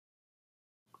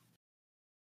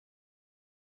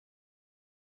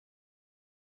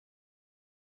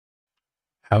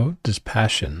 How does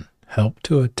passion help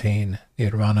to attain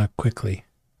nirvana quickly?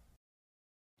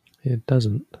 It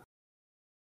doesn't.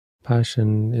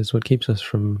 Passion is what keeps us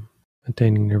from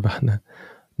attaining nirvana.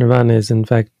 Nirvana is in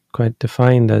fact quite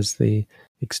defined as the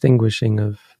extinguishing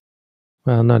of,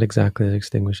 well, not exactly the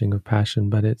extinguishing of passion,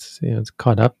 but it's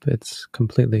caught up. It's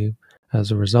completely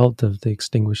as a result of the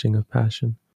extinguishing of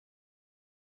passion.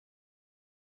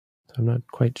 So I'm not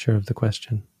quite sure of the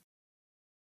question.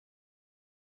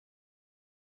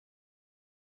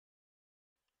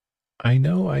 I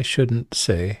know I shouldn't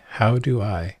say, how do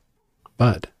I?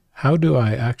 But how do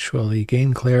I actually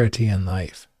gain clarity in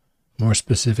life? More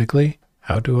specifically,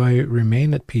 how do I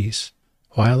remain at peace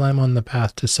while I'm on the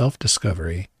path to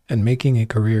self-discovery and making a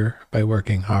career by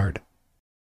working hard?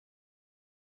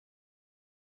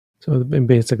 So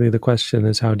basically the question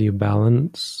is, how do you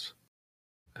balance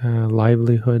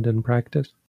livelihood and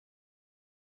practice?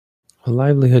 Well,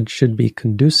 livelihood should be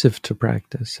conducive to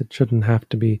practice. It shouldn't have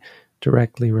to be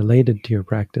directly related to your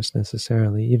practice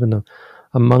necessarily. Even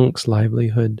a monk's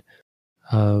livelihood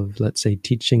of, let's say,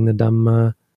 teaching the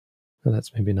Dhamma, well,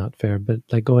 that's maybe not fair, but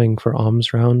like going for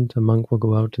alms round, a monk will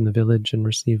go out in the village and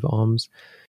receive alms.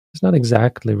 It's not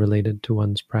exactly related to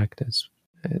one's practice.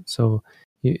 So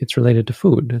it's related to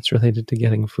food. It's related to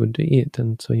getting food to eat.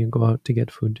 And so you go out to get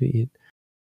food to eat.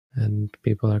 And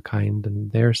people are kind,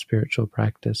 and their spiritual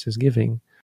practice is giving.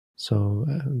 So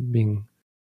being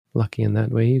lucky in that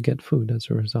way, you get food as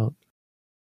a result.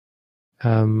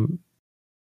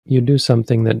 You do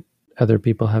something that other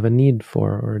people have a need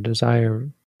for or a desire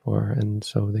for, and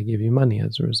so they give you money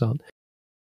as a result.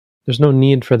 There's no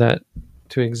need for that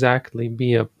to exactly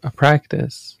be a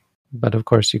practice, but of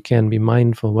course you can be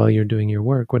mindful while you're doing your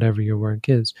work, whatever your work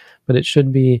is. But it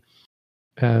should be,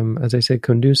 as I said,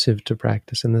 conducive to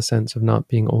practice in the sense of not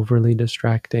being overly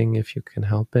distracting if you can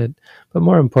help it, but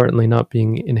more importantly, not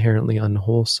being inherently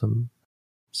unwholesome.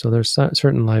 So there's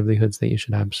certain livelihoods that you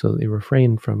should absolutely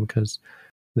refrain from because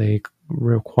they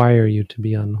require you to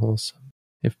be unwholesome.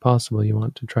 If possible, you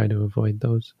want to try to avoid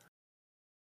those.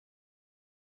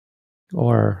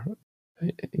 Or,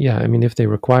 yeah, I mean, if they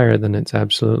require, then it's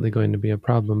absolutely going to be a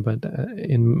problem. But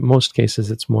in most cases,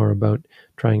 it's more about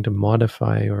trying to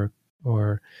modify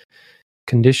or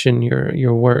condition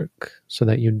your work so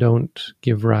that you don't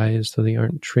give rise, so that you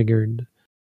aren't triggered,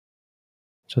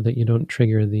 so that you don't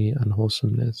trigger the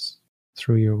unwholesomeness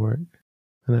through your work.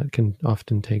 And that can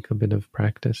often take a bit of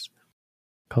practice,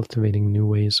 cultivating new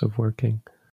ways of working.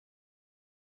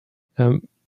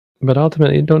 But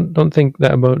ultimately, don't think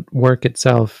that about work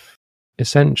itself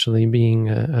essentially being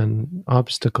an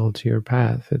obstacle to your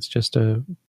path. It's just a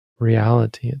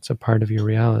reality. It's a part of your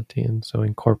reality. And so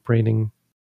incorporating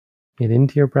it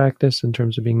into your practice in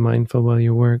terms of being mindful while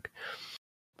you work,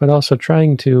 but also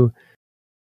trying to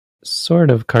sort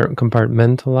of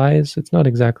compartmentalize. It's not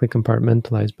exactly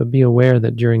compartmentalize, but be aware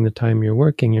that during the time you're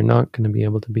working, you're not going to be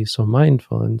able to be so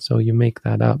mindful. And so you make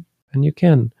that up. And you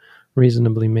can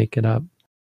reasonably make it up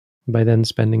by then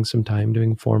spending some time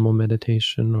doing formal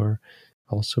meditation, or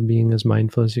also being as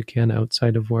mindful as you can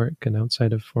outside of work and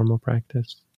outside of formal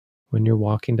practice, when you're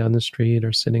walking down the street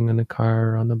or sitting in a car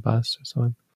or on the bus or so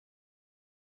on.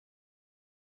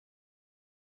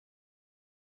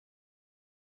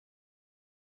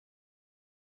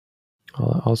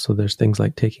 Also, there's things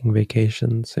like taking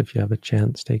vacations. If you have a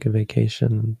chance, take a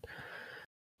vacation and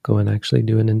go and actually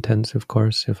do an intensive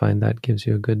course. You'll find that gives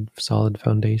you a good, solid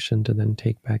foundation to then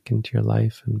take back into your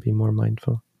life and be more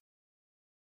mindful.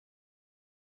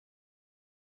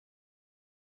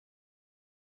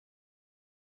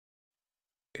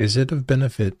 Is it of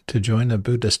benefit to join a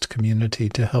Buddhist community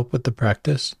to help with the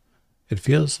practice? It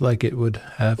feels like it would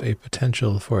have a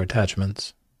potential for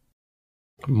attachments.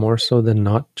 More so than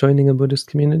not joining a Buddhist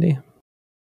community?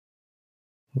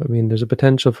 I mean, there's a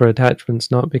potential for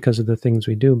attachments not because of the things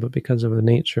we do, but because of the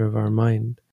nature of our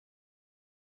mind.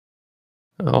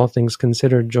 All things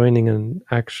considered, joining an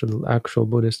actual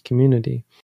Buddhist community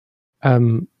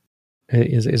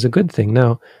is a good thing.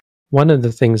 Now, one of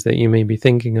the things that you may be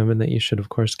thinking of, and that you should, of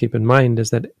course, keep in mind,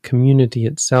 is that community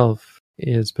itself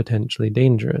is potentially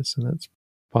dangerous, and that's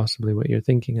possibly what you're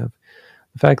thinking of.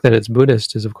 The fact that it's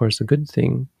Buddhist is, of course, a good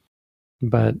thing,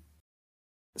 but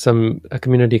a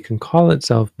community can call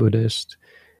itself Buddhist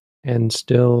and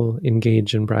still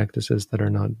engage in practices that are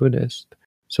not Buddhist.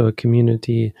 So a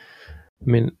community, I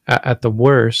mean, at the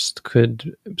worst,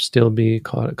 could still be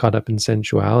caught up in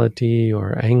sensuality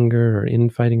or anger or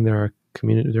infighting. There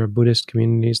are Buddhist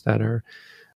communities that are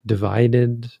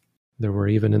divided. There were,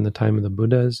 even in the time of the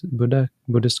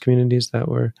Buddhist communities that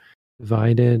were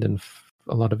divided, and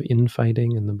a lot of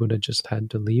infighting, and the Buddha just had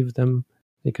to leave them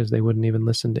because they wouldn't even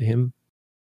listen to him.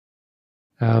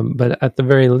 But at the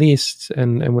very least,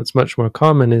 and what's much more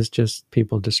common, is just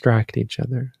people distract each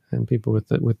other, and people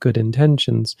with good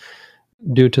intentions,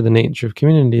 due to the nature of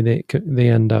community, they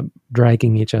end up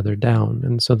dragging each other down.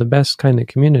 And so the best kind of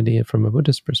community from a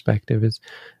Buddhist perspective is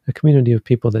a community of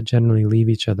people that generally leave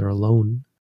each other alone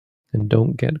and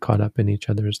don't get caught up in each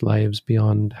other's lives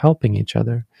beyond helping each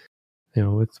other,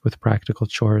 with practical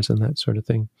chores and that sort of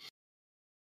thing.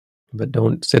 But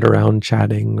don't sit around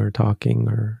chatting or talking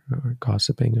or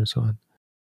gossiping or so on.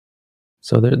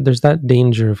 So there's that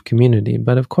danger of community.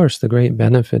 But of course, the great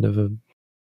benefit of an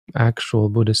actual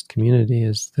Buddhist community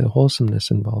is the wholesomeness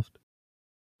involved,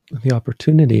 the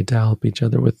opportunity to help each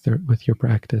other with your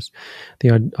practice,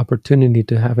 the opportunity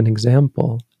to have an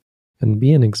example and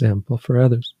be an example for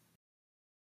others.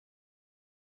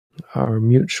 Our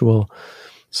mutual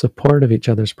support of each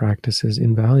other's practice is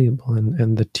invaluable,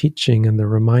 and the teaching and the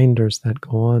reminders that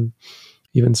go on,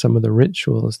 even some of the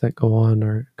rituals that go on,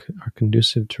 are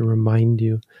conducive to remind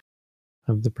you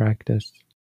of the practice.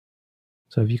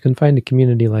 So if you can find a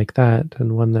community like that,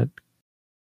 and one that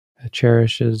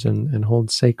cherishes and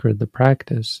holds sacred the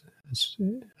practice,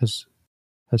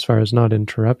 as far as not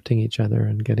interrupting each other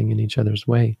and getting in each other's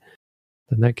way,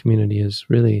 then that community is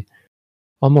really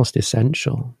almost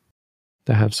essential.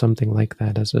 To have something like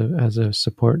that as a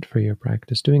support for your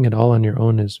practice. Doing it all on your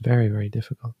own is very, very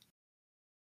difficult.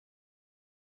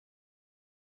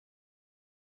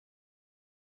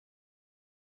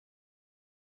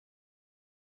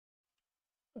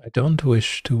 I don't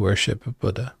wish to worship a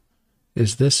Buddha.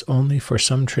 Is this only for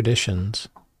some traditions?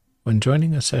 When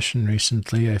joining a session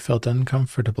recently, I felt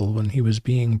uncomfortable when he was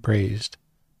being praised.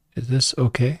 Is this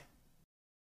okay?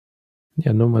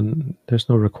 Yeah, there's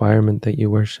no requirement that you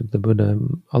worship the Buddha.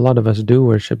 A lot of us do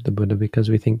worship the Buddha because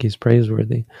we think he's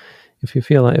praiseworthy.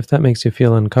 If that makes you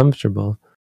feel uncomfortable,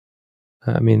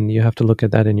 I mean, you have to look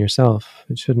at that in yourself.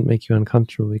 It shouldn't make you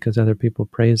uncomfortable because other people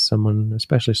praise someone,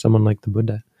 especially someone like the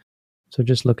Buddha. So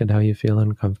just look at how you feel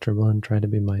uncomfortable and try to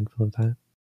be mindful of that.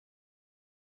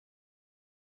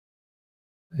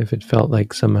 If it felt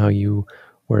like somehow you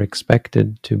were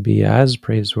expected to be as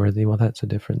praiseworthy, well, that's a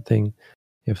different thing.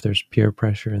 If there's peer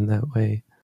pressure in that way,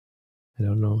 I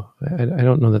don't know. I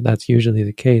don't know that that's usually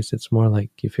the case. It's more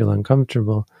like you feel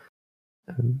uncomfortable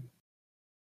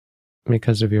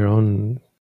because of your own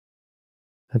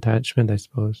attachment, I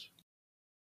suppose.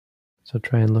 So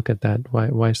try and look at that,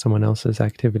 why someone else's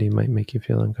activity might make you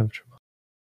feel uncomfortable.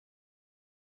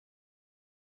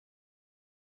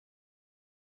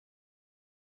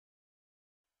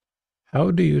 How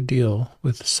do you deal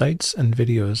with sites and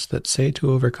videos that say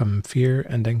to overcome fear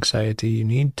and anxiety, you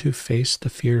need to face the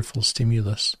fearful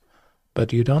stimulus?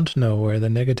 but you don't know where the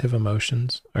negative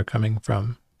emotions are coming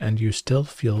from, and you still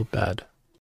feel bad.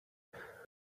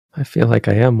 I feel like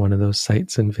I am one of those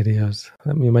sites and videos.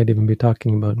 You might even be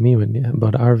talking about me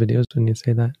about our videos when you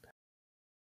say that.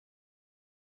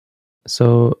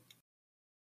 So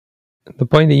the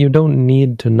point that you don't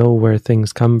need to know where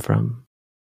things come from.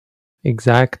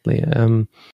 Exactly.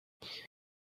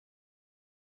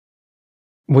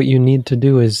 What you need to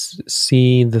do is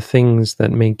see the things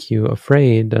that make you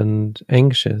afraid and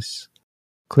anxious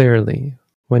clearly.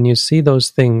 When you see those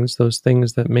things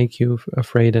that make you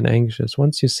afraid and anxious,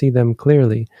 once you see them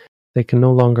clearly, they can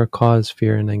no longer cause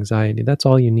fear and anxiety. That's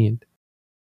all you need.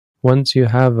 Once you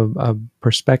have a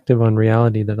perspective on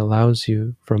reality that allows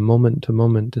you from moment to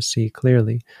moment to see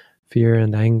clearly, fear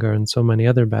and anger and so many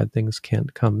other bad things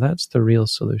can't come. That's the real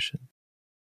solution.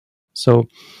 So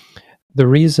the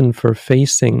reason for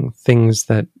facing things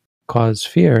that cause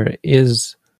fear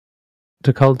is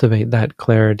to cultivate that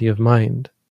clarity of mind.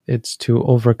 It's to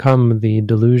overcome the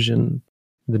delusion,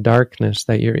 the darkness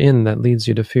that you're in that leads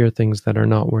you to fear things that are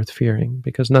not worth fearing,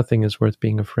 because nothing is worth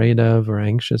being afraid of or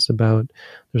anxious about.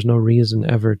 There's no reason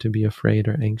ever to be afraid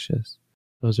or anxious.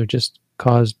 Those are just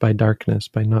caused by darkness,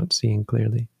 by not seeing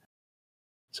clearly.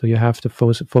 So you have to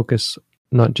focus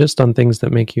not just on things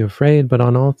that make you afraid, but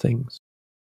on all things.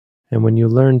 And when you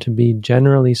learn to be,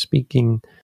 generally speaking,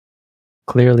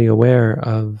 clearly aware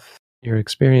of your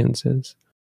experiences,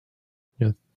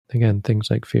 again, things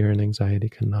like fear and anxiety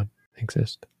cannot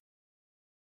exist.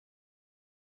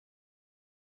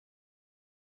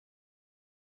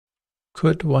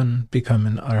 Could one become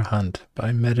an arhat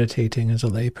by meditating as a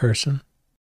lay person?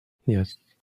 Yes,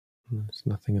 there's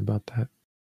nothing about that.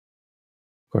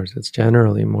 Of course, it's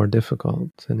generally more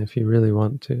difficult, and if you really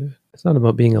want to, it's not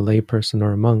about being a lay person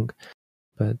or a monk,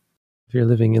 but if you're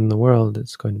living in the world,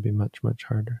 it's going to be much, much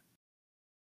harder.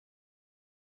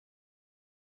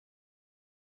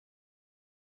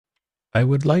 I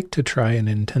would like to try an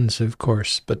intensive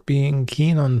course, but being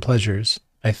keen on pleasures,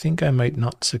 I think I might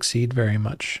not succeed very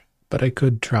much, but I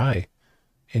could try.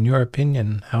 In your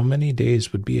opinion, how many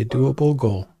days would be a doable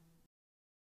goal?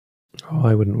 Oh,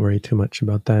 I wouldn't worry too much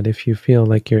about that. If you feel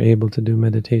like you're able to do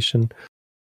meditation,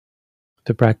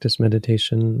 to practice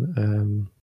meditation,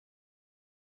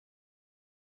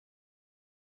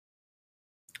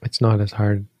 it's not as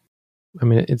hard. I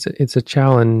mean, it's a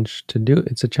challenge to do.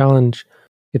 It's a challenge.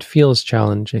 It feels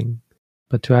challenging,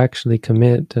 but to actually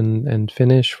commit and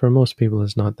finish for most people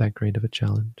is not that great of a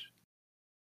challenge.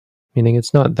 Meaning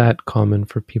it's not that common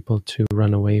for people to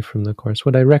run away from the course.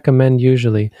 What I recommend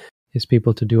usually is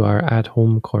people to do our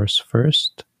at-home course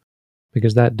first,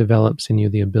 because that develops in you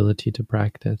the ability to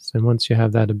practice. And once you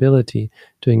have that ability,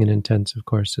 doing an intensive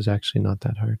course is actually not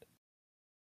that hard.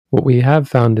 What we have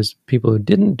found is people who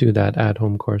didn't do that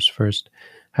at-home course first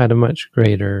had a much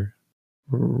greater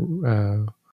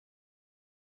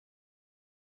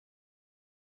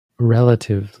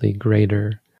relatively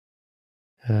greater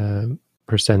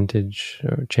percentage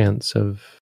or chance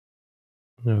of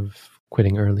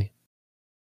quitting early.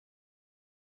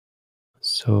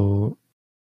 So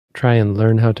try and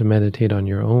learn how to meditate on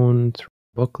your own through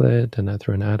a booklet and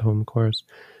through an at-home course.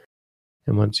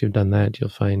 And once you've done that, you'll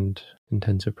find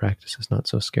intensive practice is not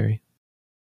so scary.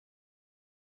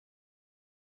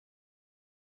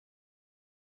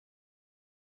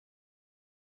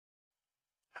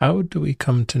 How do we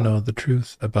come to know the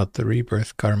truth about the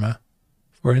rebirth karma?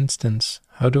 For instance,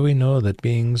 how do we know that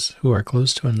beings who are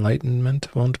close to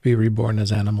enlightenment won't be reborn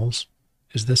as animals?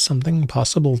 Is this something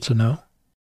possible to know?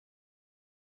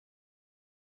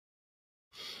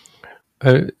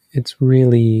 It's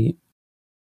really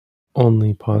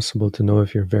only possible to know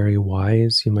if you're very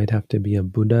wise. You might have to be a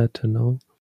Buddha to know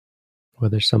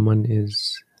whether someone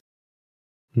is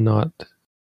not.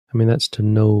 I mean, that's to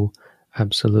know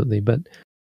absolutely, but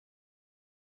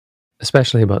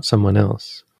especially about someone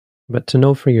else. But to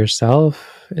know for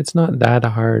yourself, it's not that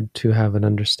hard to have an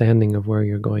understanding of where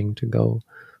you're going to go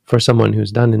for someone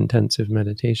who's done intensive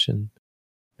meditation,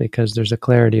 because there's a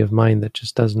clarity of mind that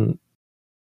just doesn't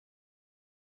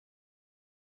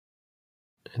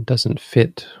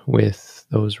fit with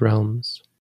those realms.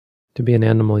 To be an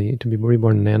animal, to be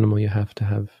reborn an animal, you have to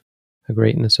have a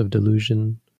greatness of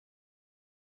delusion.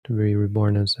 To be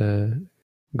reborn as a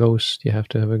ghost, you have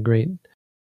to have a great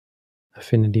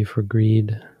affinity for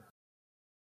greed,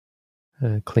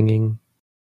 clinging.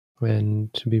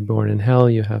 And to be born in hell,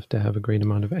 you have to have a great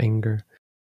amount of anger.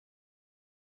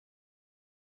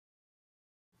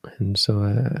 And so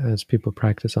as people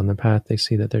practice on the path, they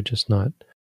see that they're just not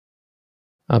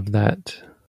of that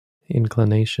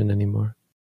inclination anymore.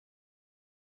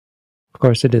 Of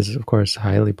course, it is, of course,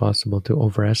 highly possible to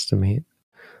overestimate,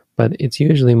 but it's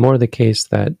usually more the case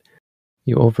that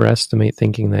you overestimate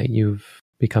thinking that you've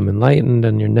become enlightened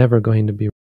and you're never going to be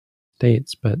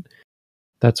states, but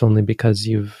that's only because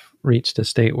you've reached a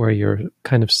state where you're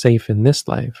kind of safe in this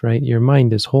life, right? Your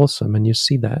mind is wholesome and you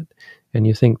see that, and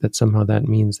you think that somehow that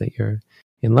means that you're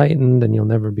enlightened and you'll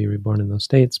never be reborn in those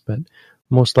states, but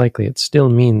most likely it still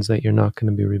means that you're not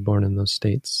going to be reborn in those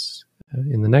states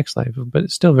in the next life, but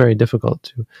it's still very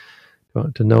difficult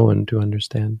to know and to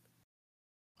understand.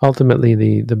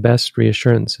 Ultimately, the best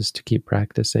reassurance is to keep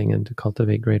practicing and to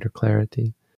cultivate greater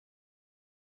clarity.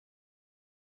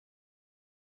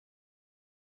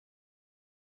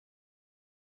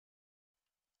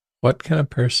 What can a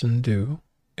person do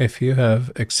if you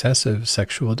have excessive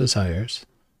sexual desires?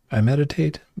 I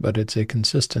meditate, but it's a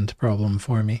consistent problem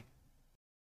for me.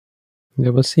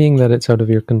 Yeah, well, seeing that it's out of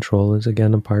your control is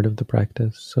again a part of the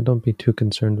practice, so don't be too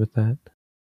concerned with that.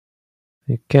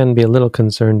 You can be a little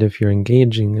concerned if you're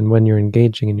engaging and when you're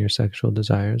engaging in your sexual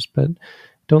desires, but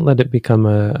don't let it become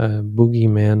a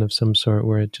boogeyman of some sort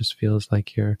where it just feels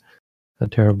like you're a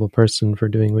terrible person for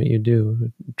doing what you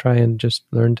do. Try and just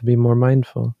learn to be more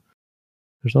mindful.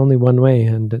 There's only one way,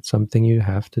 and it's something you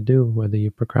have to do, whether you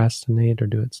procrastinate or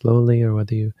do it slowly or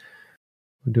whether you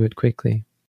do it quickly.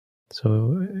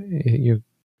 So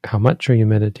how much are you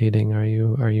meditating? Are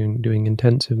you doing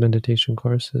intensive meditation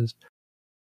courses?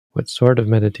 What sort of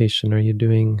meditation are you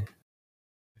doing?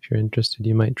 If you're interested,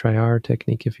 you might try our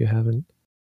technique if you haven't.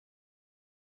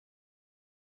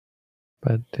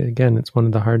 But again, it's one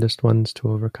of the hardest ones to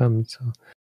overcome, so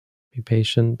be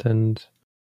patient and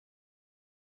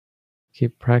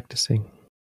keep practicing.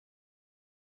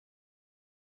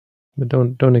 But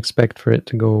don't expect for it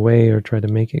to go away or try to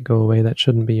make it go away. That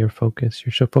shouldn't be your focus.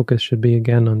 Your focus should be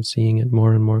again on seeing it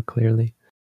more and more clearly.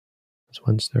 Because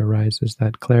once there arises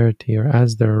that clarity, or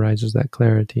as there arises that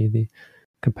clarity, the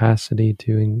capacity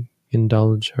to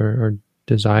indulge or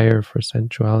desire for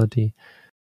sensuality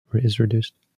is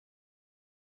reduced.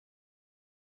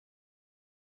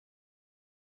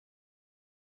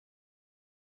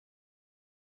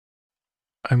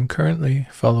 I'm currently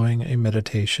following a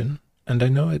meditation, and I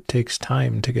know it takes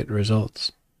time to get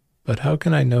results. But how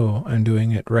can I know I'm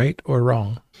doing it right or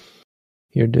wrong?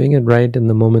 You're doing it right in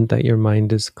the moment that your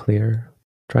mind is clear.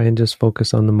 Try and just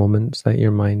focus on the moments that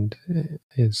your mind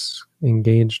is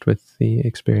engaged with the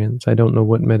experience. I don't know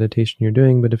what meditation you're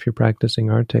doing, but if you're practicing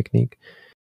our technique,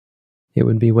 it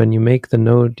would be when you make the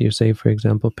note, you say, for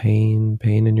example, pain,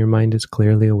 and your mind is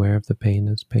clearly aware of the pain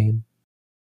as pain.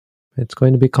 It's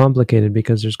going to be complicated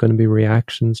because there's going to be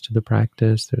reactions to the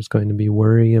practice. There's going to be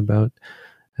worry about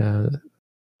the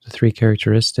three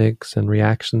characteristics and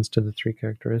reactions to the three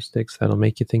characteristics that'll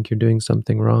make you think you're doing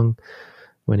something wrong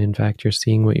when in fact you're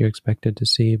seeing what you expected to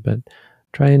see. But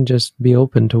try and just be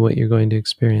open to what you're going to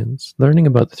experience. Learning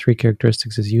about the three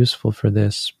characteristics is useful for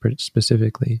this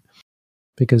specifically,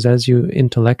 because as you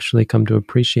intellectually come to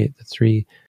appreciate the three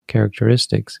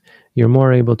characteristics, you're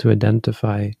more able to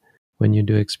identify when you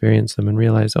do experience them and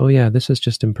realize, oh yeah, this is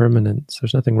just impermanence.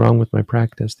 There's nothing wrong with my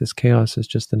practice. This chaos is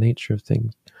just the nature of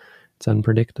things. It's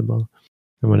unpredictable.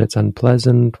 And when it's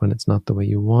unpleasant, when it's not the way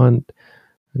you want,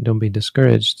 and don't be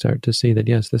discouraged. Start to see that,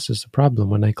 yes, this is the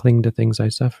problem. When I cling to things, I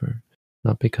suffer.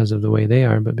 Not because of the way they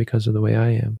are, but because of the way I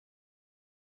am.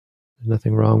 There's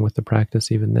nothing wrong with the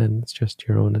practice even then. It's just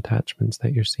your own attachments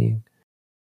that you're seeing.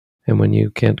 And when you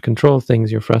can't control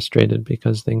things, you're frustrated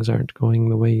because things aren't going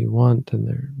the way you want,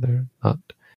 and they're not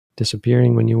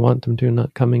disappearing when you want them to,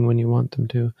 not coming when you want them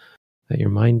to, that your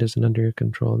mind isn't under your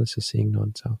control. This is seeing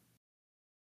non-self.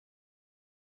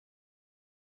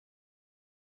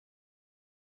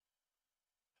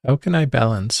 How can I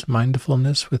balance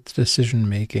mindfulness with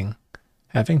decision-making?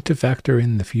 Having to factor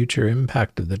in the future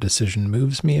impact of the decision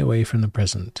moves me away from the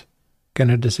present. Can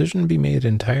a decision be made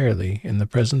entirely in the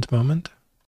present moment?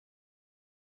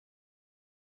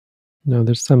 No,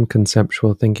 there's some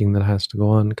conceptual thinking that has to go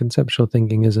on. Conceptual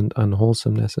thinking isn't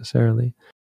unwholesome necessarily.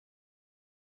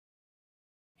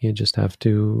 You just have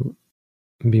to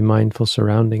be mindful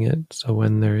surrounding it. So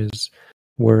when there is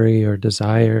worry or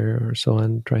desire or so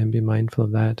on, try and be mindful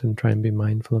of that, and try and be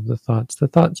mindful of the thoughts. The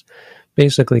thoughts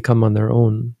basically come on their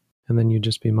own, and then you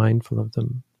just be mindful of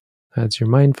them. As you're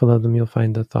mindful of them, you'll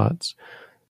find the thoughts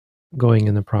going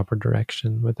in the proper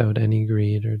direction without any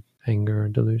greed or anger or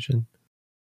delusion.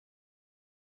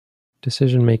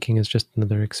 Decision-making is just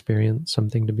another experience,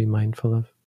 something to be mindful of.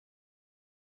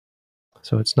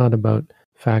 So it's not about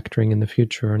factoring in the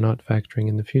future or not factoring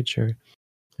in the future.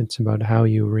 It's about how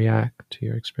you react to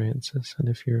your experiences. And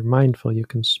if you're mindful, you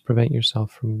can prevent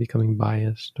yourself from becoming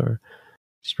biased or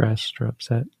stressed or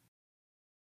upset.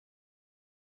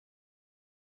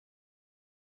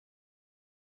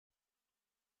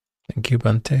 Thank you,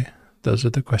 Bhante. Those are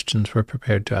the questions we're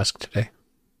prepared to ask today.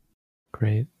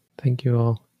 Great. Thank you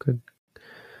all.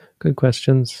 Good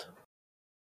questions.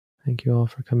 Thank you all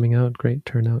for coming out. Great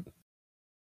turnout.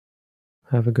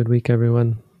 Have a good week,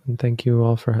 everyone. And thank you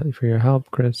all for your help,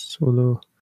 Chris, Ulu,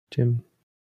 Jim.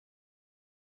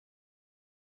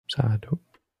 Sadhu.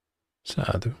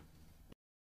 Sadhu.